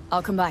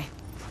 I'll come by.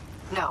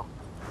 No.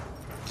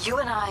 You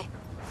and I,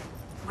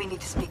 we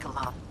need to speak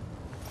alone.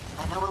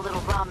 I know a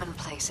little ramen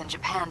place in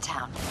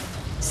Japantown.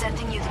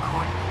 Sending you the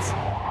coordinates.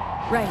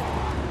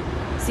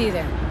 Right. See you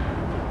there.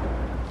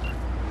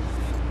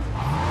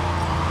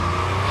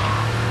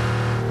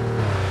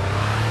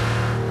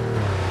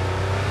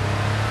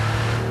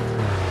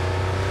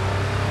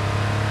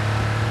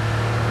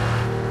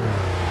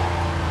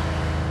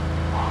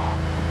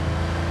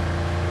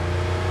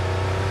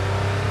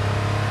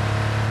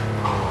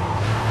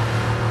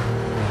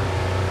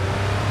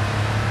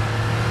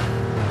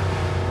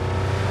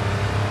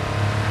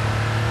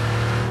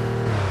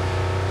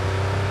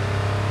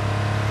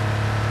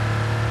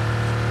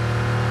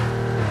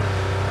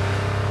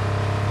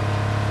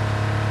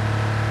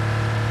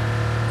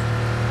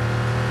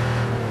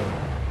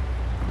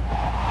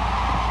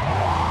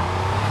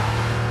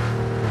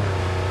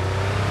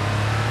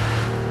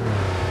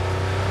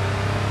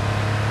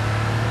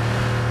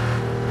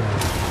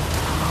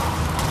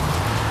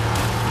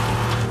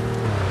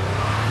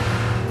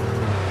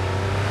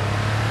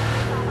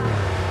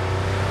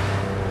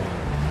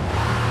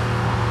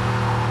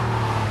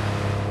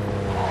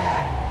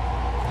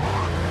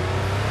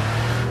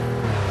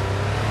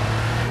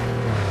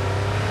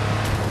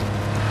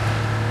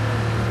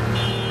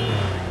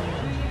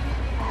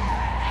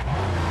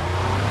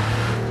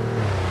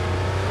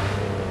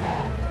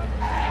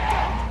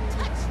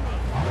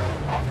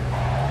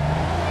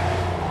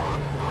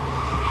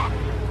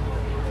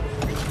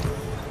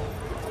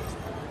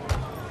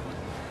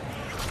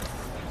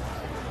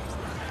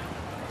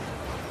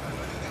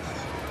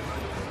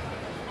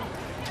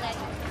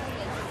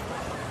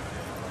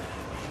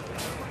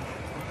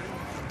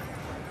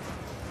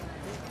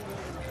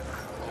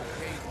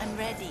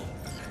 ready.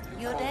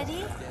 You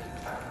ready?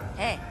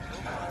 Hey.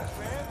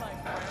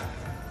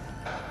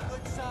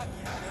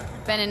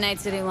 Been in Night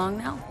City long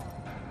now?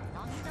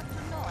 Long enough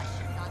to know I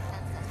should not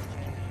answer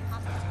any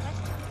impossible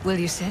questions. Will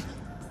you sit?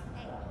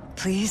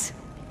 Please?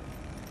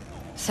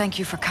 Thank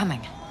you for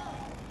coming.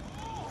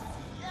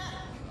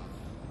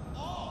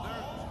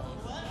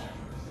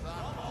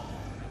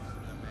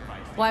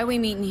 Why are we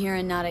meeting here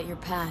and not at your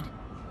pad?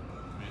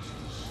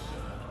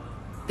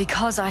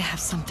 Because I have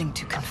something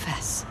to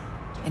confess.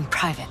 In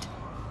private.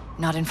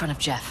 Not in front of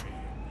Jeff.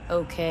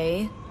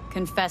 Okay,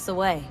 confess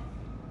away.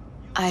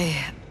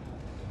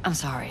 I'm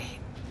sorry.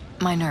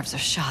 My nerves are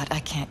shot. I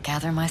can't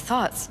gather my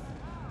thoughts.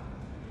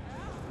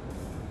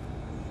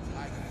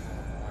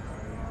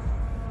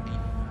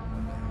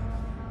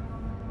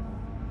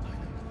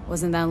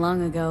 Wasn't that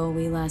long ago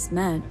we last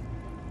met.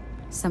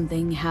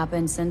 Something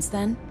happened since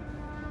then?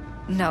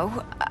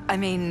 No, I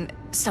mean,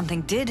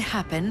 something did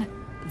happen,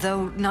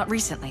 though not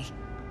recently.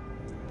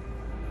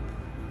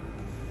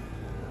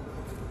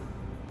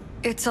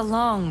 It's a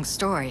long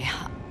story.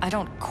 I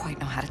don't quite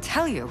know how to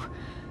tell you.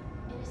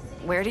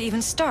 Where to even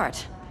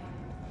start?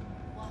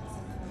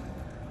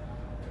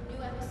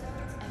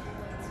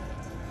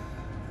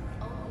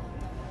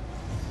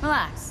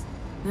 Relax.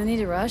 No need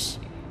to rush.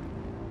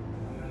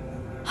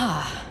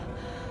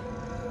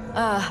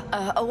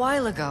 A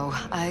while ago,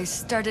 I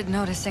started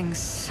noticing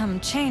some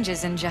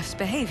changes in Jeff's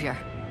behavior.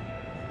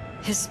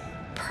 His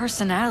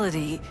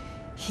personality,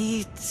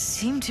 he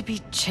seemed to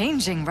be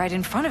changing right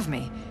in front of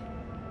me.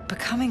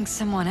 Becoming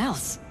someone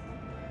else.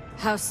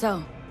 How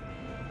so?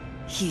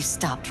 He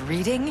stopped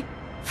reading,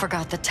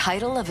 forgot the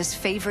title of his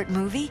favorite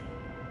movie.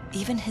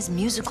 Even his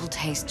musical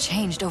taste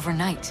changed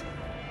overnight.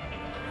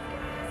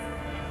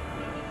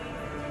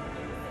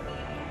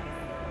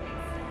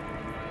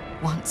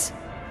 Once,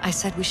 I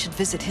said we should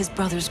visit his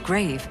brother's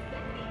grave,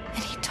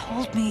 and he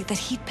told me that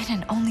he'd been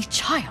an only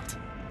child.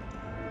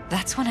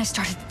 That's when I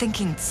started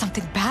thinking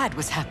something bad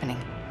was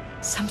happening.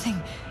 Something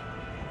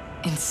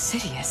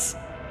insidious.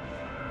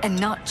 And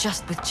not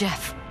just with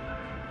Jeff.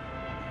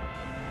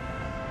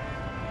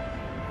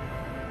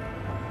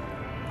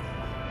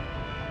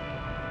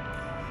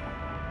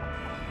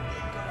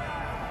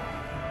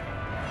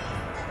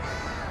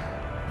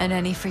 And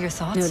any for your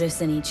thoughts?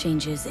 Notice any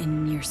changes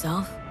in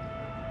yourself?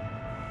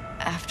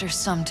 After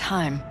some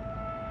time,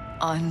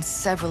 on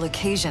several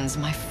occasions,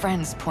 my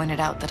friends pointed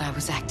out that I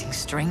was acting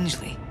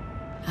strangely.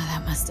 Oh,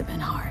 that must have been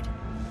hard.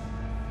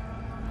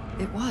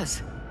 It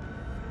was.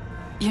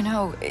 You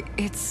know,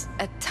 it's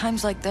at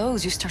times like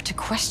those you start to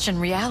question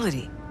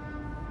reality.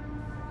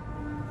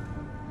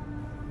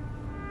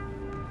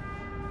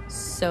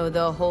 So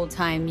the whole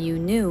time you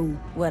knew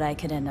what I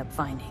could end up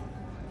finding?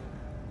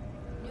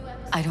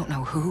 I don't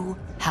know who,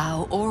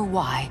 how, or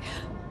why,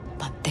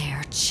 but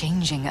they're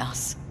changing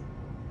us.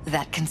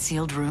 That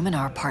concealed room in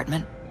our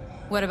apartment.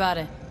 What about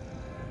it?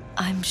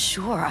 I'm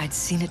sure I'd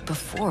seen it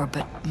before,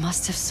 but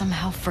must have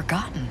somehow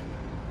forgotten.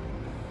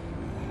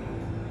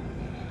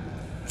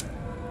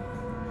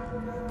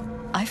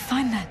 I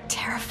find that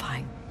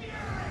terrifying.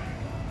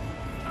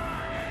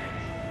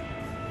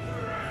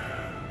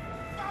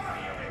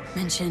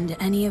 Mentioned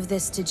any of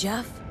this to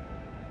Jeff?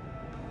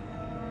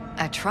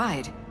 I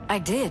tried. I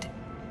did.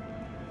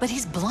 But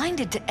he's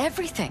blinded to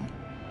everything.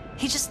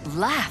 He just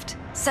laughed,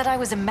 said I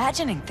was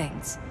imagining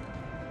things.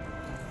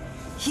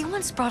 He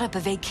once brought up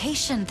a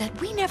vacation that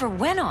we never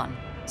went on.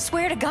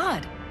 Swear to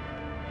God.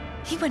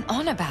 He went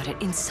on about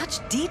it in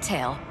such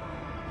detail,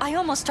 I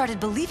almost started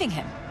believing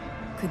him.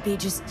 Could be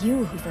just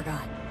you who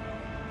forgot.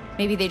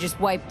 Maybe they just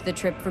wiped the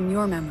trip from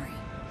your memory.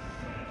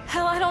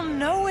 Hell, I don't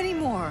know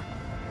anymore.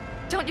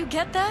 Don't you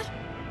get that?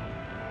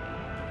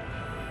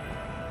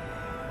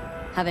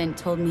 Haven't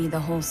told me the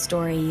whole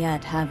story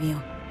yet, have you?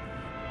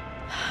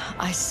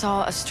 I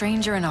saw a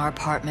stranger in our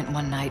apartment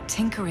one night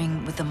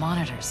tinkering with the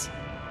monitors.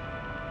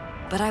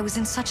 But I was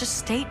in such a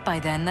state by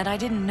then that I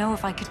didn't know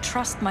if I could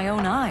trust my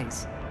own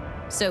eyes.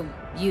 So,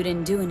 you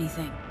didn't do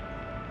anything?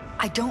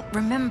 I don't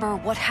remember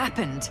what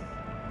happened.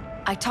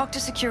 I talked to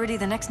security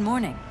the next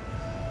morning.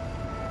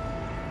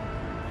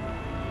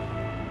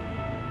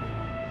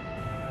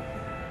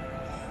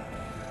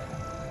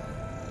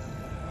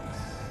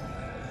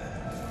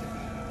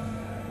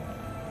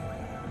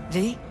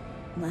 V?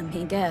 Let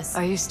me guess.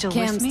 Are you still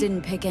Cams with me?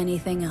 didn't pick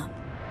anything up.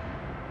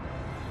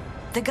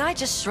 The guy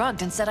just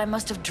shrugged and said I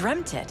must have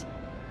dreamt it.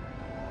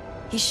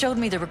 He showed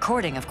me the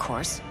recording, of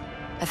course.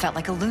 I felt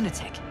like a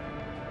lunatic.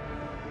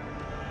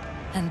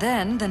 And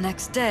then, the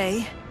next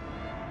day,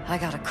 I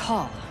got a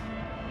call.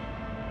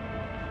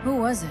 Who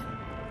was it?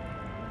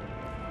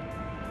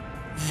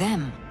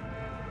 Them.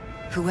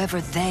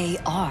 Whoever they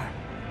are.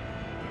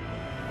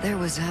 There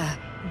was a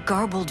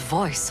garbled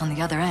voice on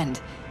the other end.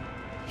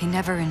 He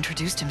never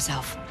introduced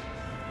himself.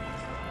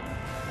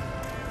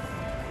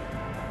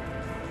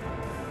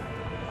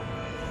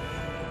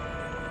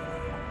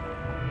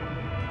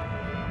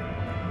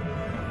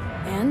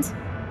 And?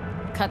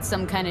 Cut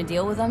some kind of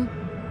deal with them?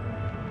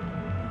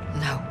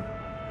 No.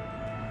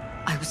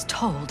 I was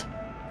told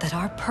that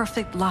our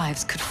perfect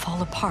lives could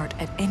fall apart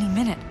at any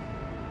minute.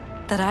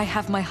 that I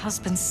have my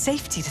husband's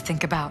safety to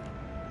think about.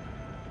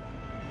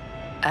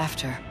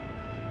 After,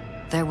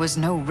 there was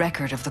no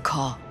record of the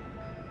call.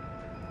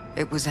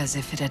 It was as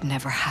if it had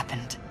never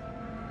happened.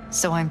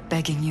 So I'm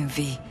begging you,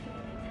 V.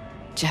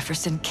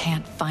 Jefferson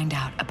can't find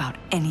out about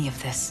any of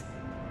this.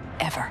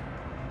 Ever.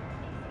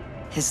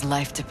 His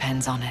life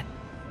depends on it.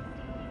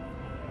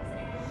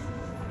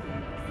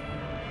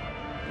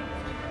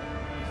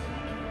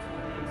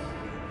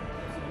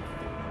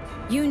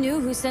 You knew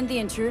who sent the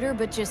intruder,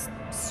 but just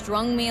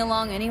strung me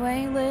along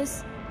anyway,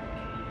 Liz?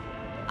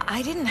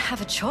 I didn't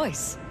have a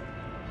choice.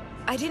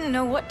 I didn't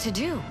know what to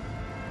do.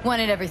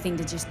 Wanted everything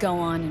to just go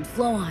on and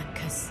flow on,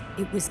 because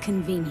it was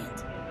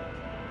convenient.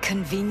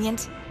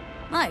 Convenient?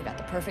 I got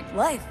the perfect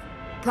life.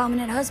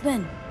 Prominent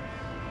husband.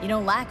 You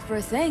don't lack for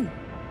a thing.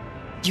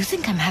 You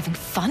think I'm having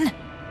fun?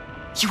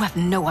 You have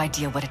no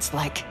idea what it's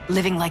like,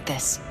 living like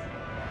this.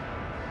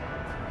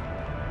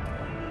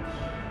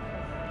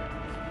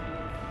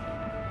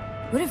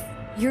 What if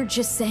you're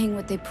just saying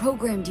what they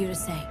programmed you to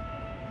say?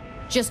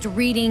 Just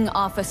reading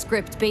off a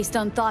script based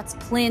on thoughts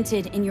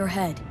planted in your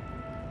head.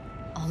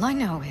 All I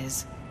know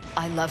is,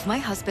 I love my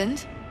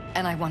husband,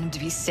 and I want him to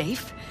be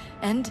safe,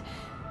 and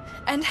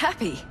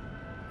happy.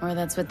 Or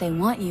that's what they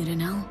want you to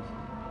know.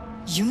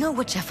 You know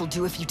what Jeff will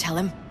do if you tell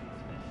him?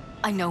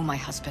 I know my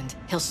husband.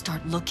 He'll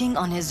start looking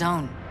on his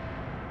own.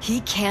 He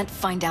can't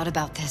find out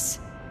about this.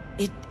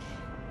 It'd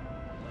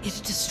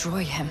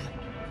destroy him.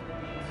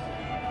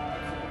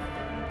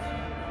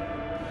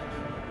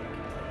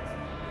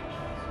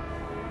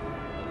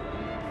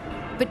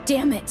 But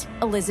damn it,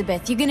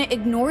 Elizabeth, you gonna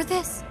ignore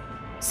this?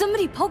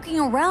 Somebody poking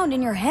around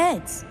in your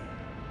heads.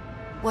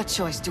 What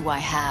choice do I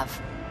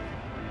have?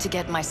 To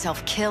get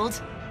myself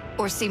killed?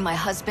 Or see my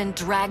husband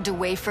dragged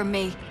away from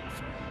me?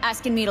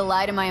 Asking me to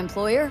lie to my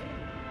employer?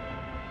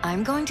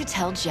 I'm going to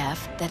tell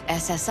Jeff that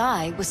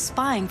SSI was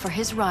spying for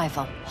his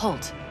rival,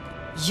 Holt.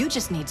 You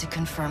just need to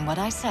confirm what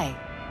I say.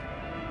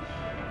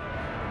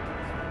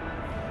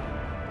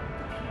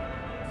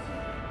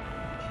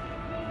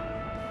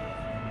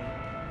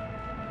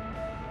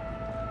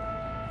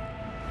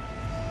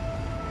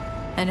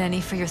 And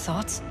any for your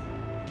thoughts?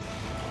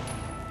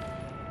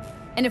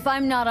 And if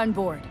I'm not on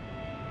board?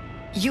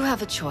 You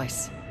have a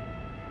choice.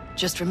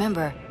 Just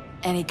remember,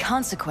 any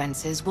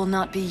consequences will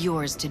not be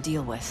yours to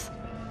deal with.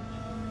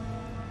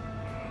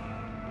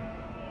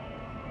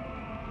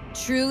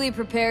 Truly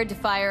prepared to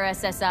fire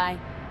SSI?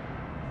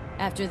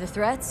 After the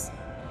threats?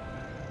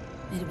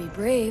 It'd be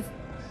brave,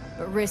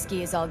 but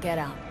risky as all get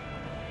out.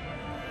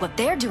 What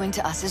they're doing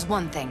to us is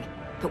one thing,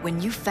 but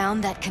when you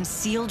found that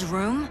concealed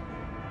room,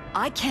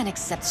 I can't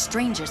accept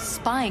strangers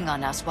spying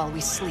on us while we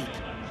sleep.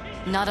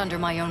 Not under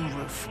my own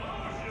roof.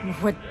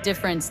 What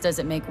difference does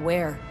it make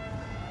where?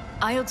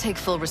 I'll take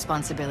full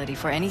responsibility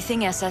for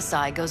anything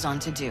SSI goes on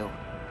to do.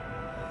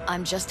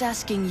 I'm just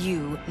asking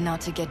you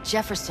not to get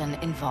Jefferson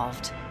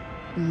involved.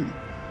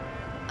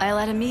 I'll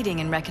add a meeting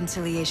in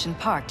Reconciliation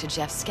Park to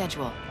Jeff's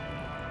schedule.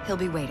 He'll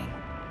be waiting.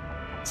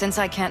 Since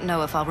I can't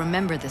know if I'll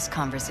remember this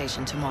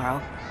conversation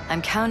tomorrow,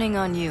 I'm counting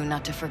on you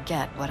not to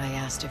forget what I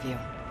asked of you.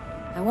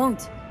 I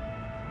won't.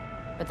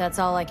 But that's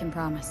all I can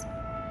promise.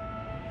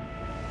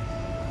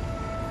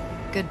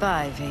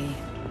 Goodbye, V.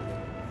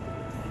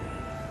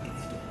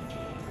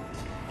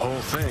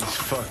 Whole thing's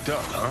fucked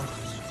up, huh?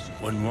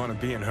 Wouldn't want to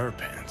be in her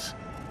pants.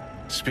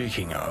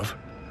 Speaking of,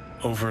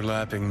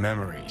 overlapping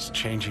memories,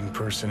 changing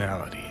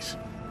personalities.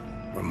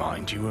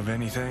 Remind you of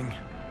anything?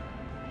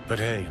 But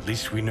hey, at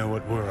least we know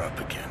what we're up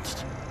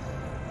against.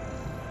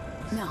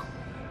 No.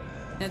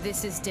 Now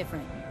this is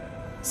different.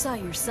 Saw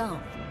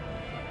yourself.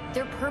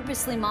 They're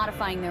purposely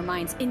modifying their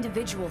minds'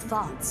 individual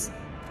thoughts.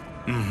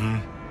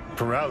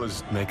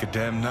 Peralez make a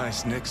damn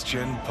nice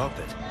next-gen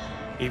puppet.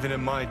 Even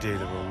in my day,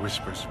 there were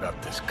whispers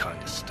about this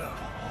kind of stuff.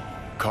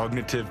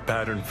 Cognitive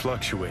pattern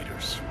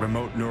fluctuators,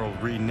 remote neural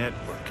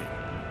re-networking.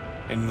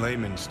 In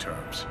layman's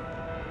terms,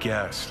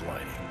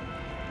 gaslighting.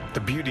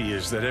 The beauty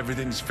is that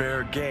everything's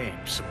fair game.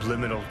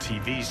 Subliminal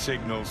TV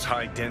signals,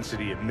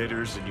 high-density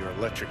emitters in your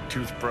electric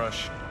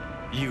toothbrush.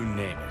 You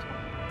name it.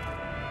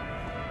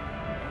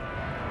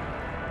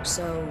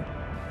 So,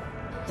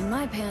 in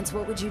my pants,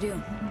 what would you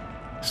do?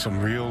 Some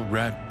real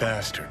rat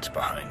bastards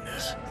behind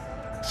this.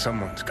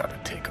 Someone's got to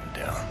take them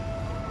down.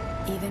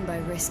 Even by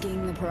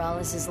risking the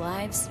Peralez's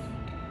lives?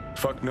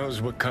 Fuck knows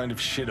what kind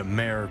of shit a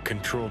mayor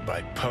controlled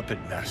by puppet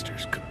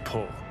masters could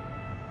pull.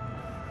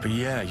 But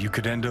yeah, you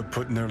could end up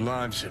putting their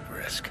lives at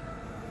risk.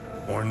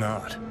 Or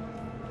not.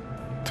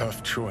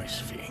 Tough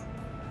choice, V.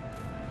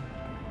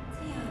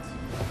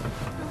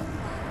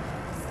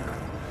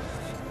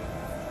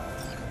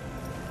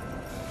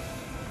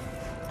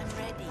 I'm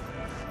ready.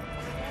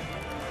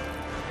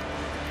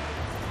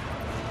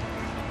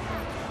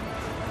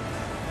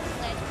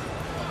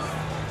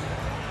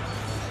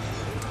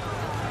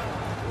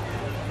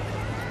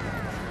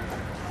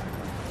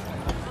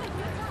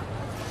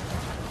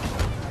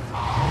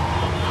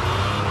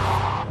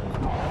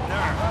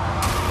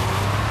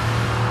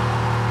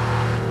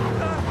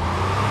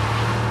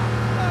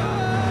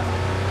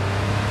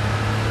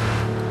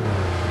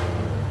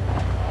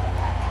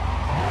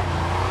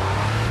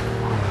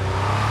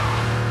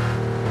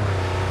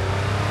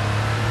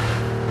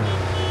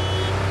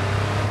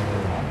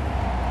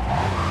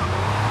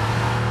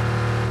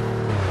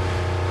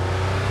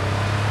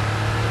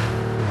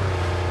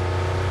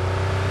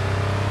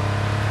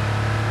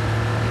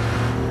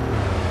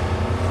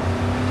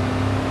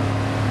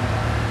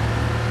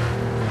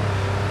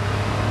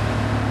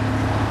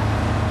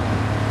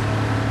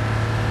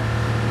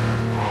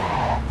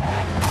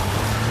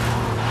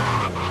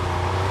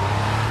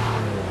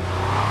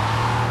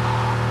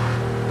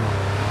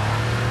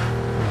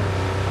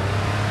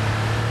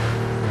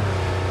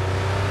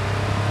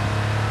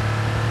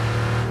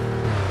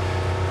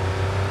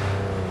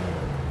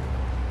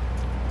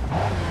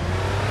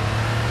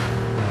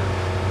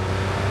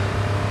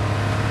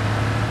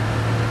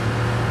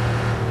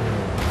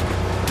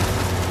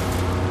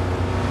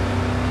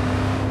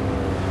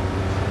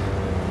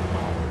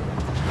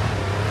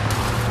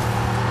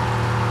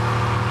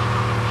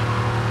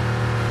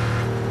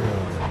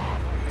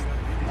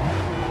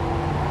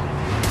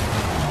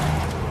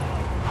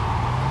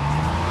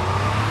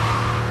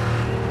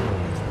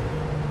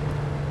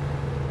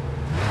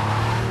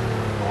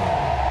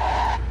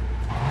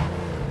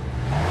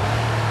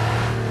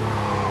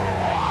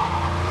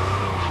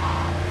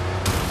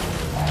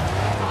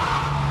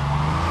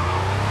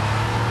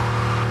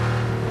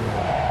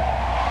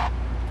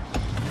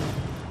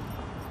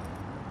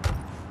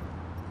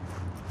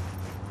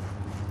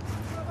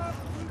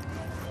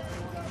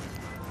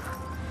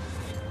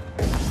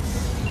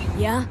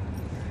 Yeah?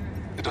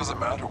 It doesn't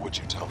matter what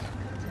you tell him.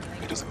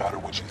 It doesn't matter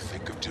what you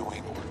think of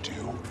doing or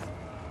do.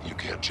 You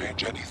can't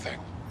change anything.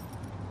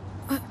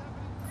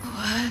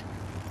 What?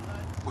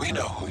 We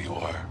know who you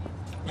are.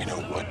 We know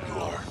what you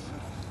are.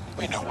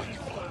 We know what you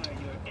want.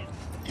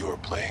 You are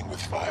playing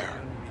with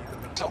fire.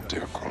 Don't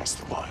dare cross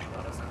the line.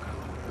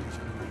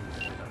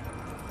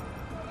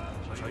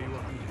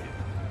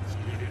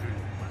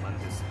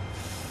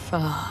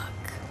 Fuck.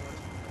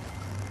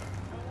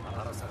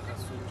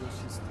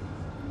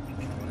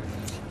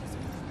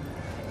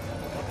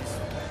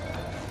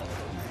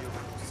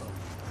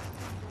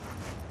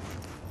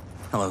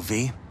 Hello,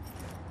 V.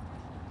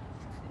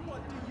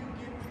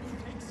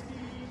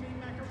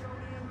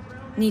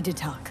 Need to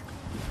talk.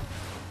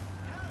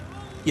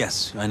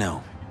 Yes, I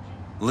know.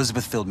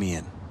 Elizabeth filled me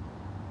in.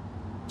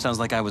 Sounds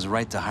like I was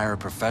right to hire a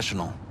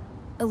professional.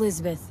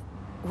 Elizabeth,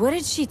 what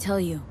did she tell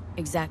you,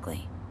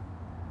 exactly?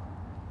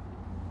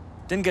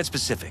 Didn't get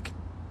specific.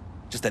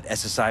 Just that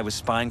SSI was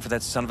spying for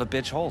that son of a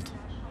bitch Holt.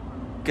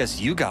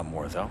 Guess you got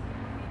more, though.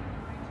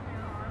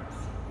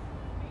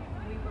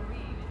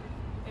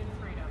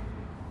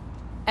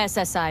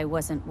 SSI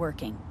wasn't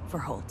working for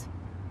Holt.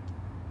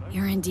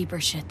 You're in deeper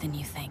shit than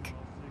you think.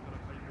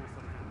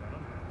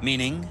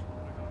 Meaning?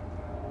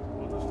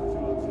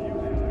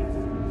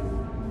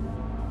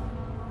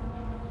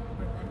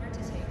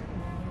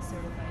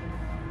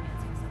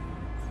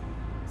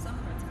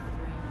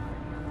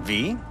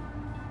 V?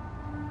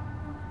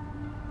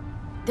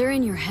 They're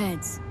in your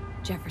heads,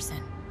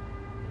 Jefferson.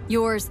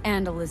 Yours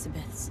and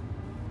Elizabeth's.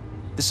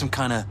 This some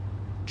kind of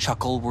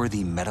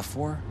chuckle-worthy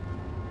metaphor?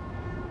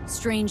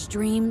 Strange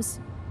dreams,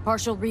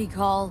 partial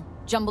recall,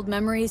 jumbled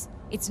memories.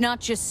 It's not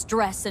just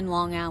stress and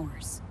long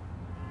hours.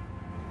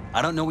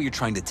 I don't know what you're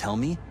trying to tell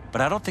me,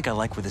 but I don't think I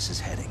like where this is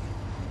heading.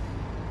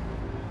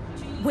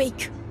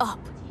 Wake up!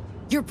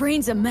 Your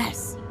brain's a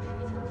mess.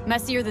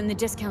 Messier than the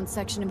discount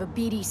section of a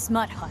beady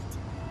smut hut.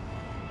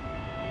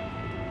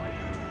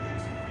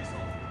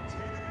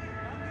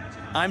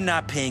 I'm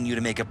not paying you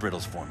to make up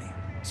riddles for me,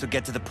 so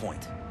get to the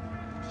point.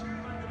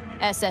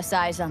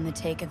 SSI's on the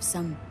take of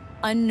some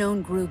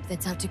unknown group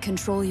that's out to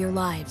control your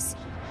lives.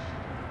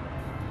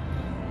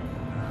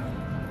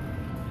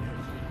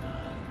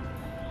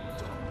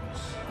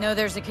 Know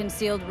there's a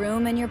concealed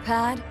room in your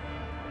pad?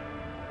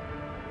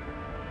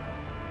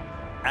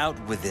 Out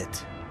with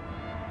it.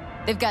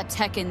 They've got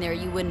tech in there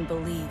you wouldn't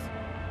believe.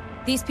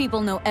 These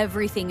people know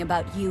everything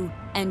about you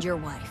and your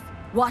wife,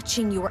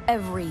 watching your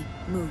every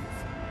move.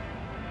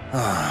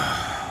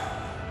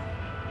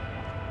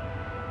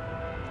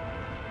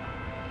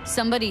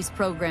 Somebody's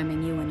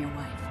programming you and your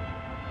wife.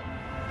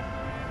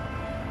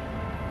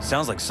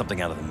 Sounds like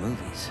something out of the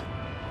movies.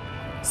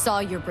 Saw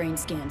your brain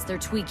scans. They're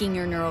tweaking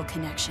your neural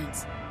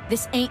connections.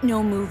 This ain't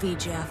no movie,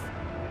 Jeff.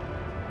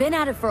 Been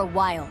at it for a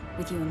while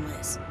with you and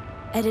Liz.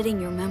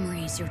 Editing your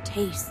memories, your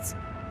tastes,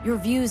 your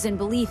views and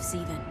beliefs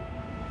even.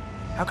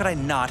 How could I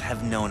not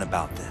have known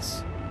about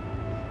this?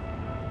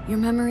 Your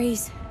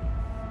memories?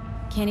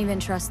 Can't even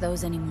trust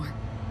those anymore.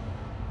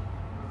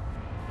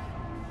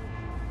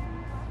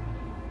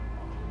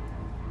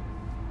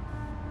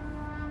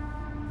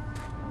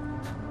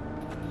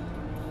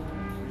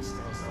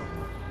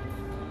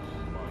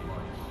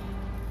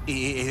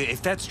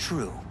 If that's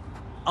true,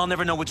 I'll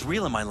never know what's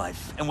real in my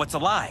life and what's a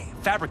lie,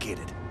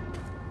 fabricated.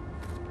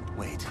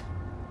 Wait,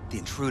 the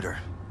intruder.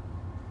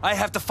 I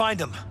have to find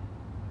him.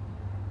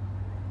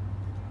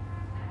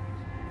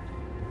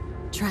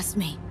 Trust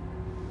me,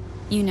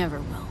 you never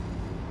will.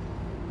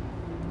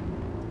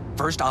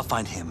 First, I'll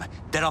find him.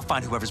 Then I'll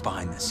find whoever's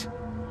behind this.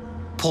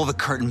 Pull the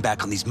curtain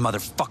back on these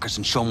motherfuckers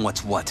and show them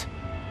what's what.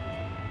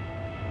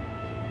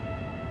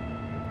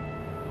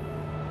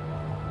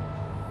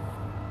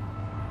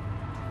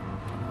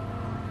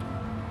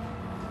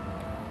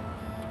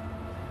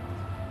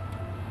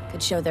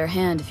 Could show their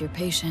hand if you're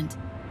patient.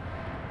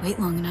 Wait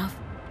long enough.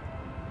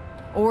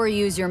 Or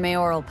use your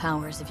mayoral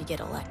powers if you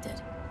get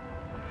elected.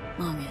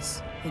 Long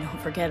as you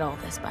don't forget all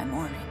this by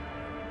morning.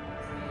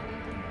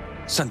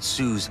 Sun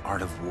Tzu's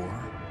art of war.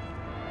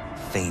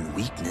 Feign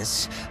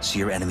weakness, so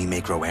your enemy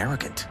may grow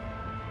arrogant.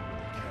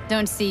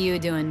 Don't see you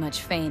doing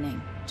much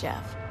feigning,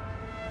 Jeff.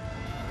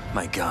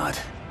 My God.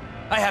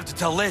 I have to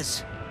tell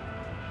Liz.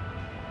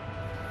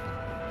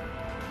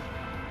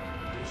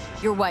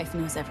 Your wife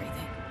knows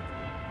everything.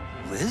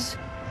 Liz?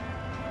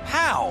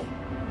 How?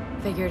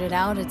 Figured it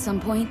out at some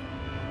point?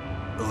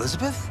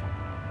 Elizabeth?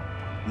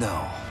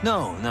 No.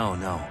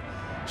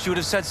 She would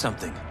have said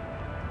something.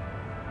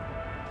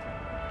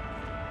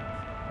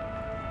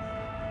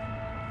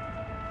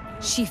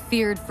 She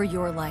feared for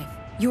your life,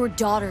 your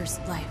daughter's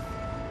life.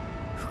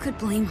 Who could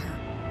blame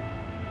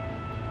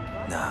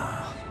her?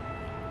 Nah.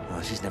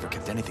 Well, she's never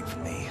kept anything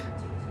from me.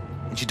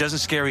 And she doesn't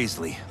scare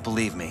easily,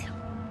 believe me.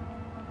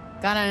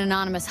 Got an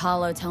anonymous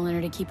holo telling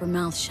her to keep her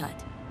mouth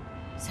shut.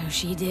 So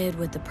she did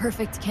what the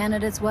perfect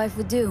candidate's wife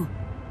would do.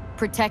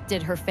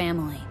 Protected her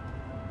family.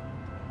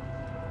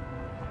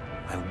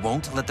 I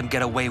won't let them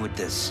get away with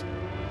this.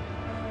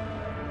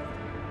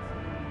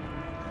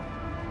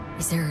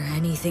 Is there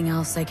anything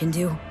else I can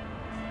do?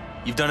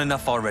 You've done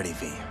enough already,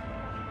 V.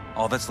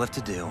 All that's left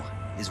to do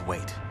is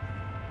wait.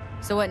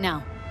 So what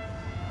now?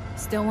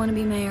 Still want to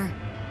be mayor?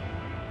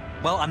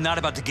 Well, I'm not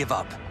about to give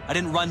up. I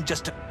didn't run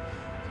just to...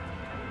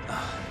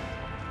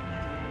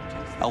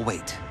 I'll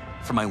wait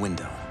for my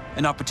window,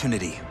 an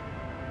opportunity,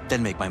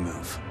 then make my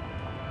move.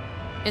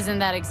 Isn't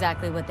that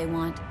exactly what they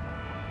want?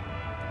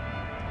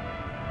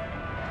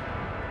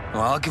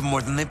 Well, I'll give them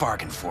more than they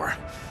bargained for.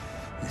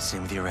 And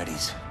same with your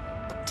Eddies.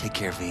 Take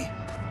care, V.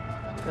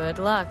 Good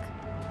luck.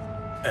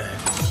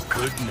 And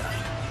good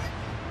night.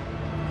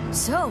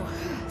 So,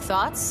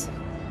 thoughts?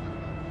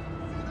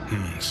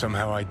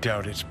 Somehow I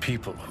doubt it's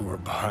people who are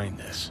behind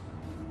this.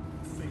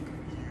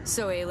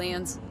 So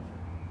aliens?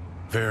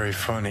 Very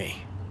funny.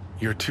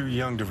 You're too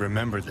young to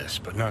remember this,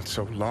 but not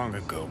so long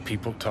ago,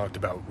 people talked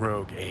about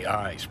rogue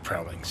AIs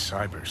prowling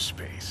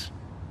cyberspace.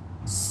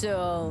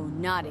 So,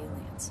 not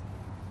aliens.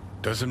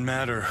 Doesn't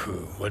matter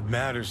who. What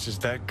matters is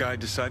that guy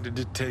decided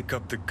to take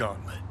up the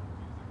gauntlet.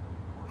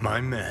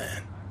 My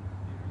man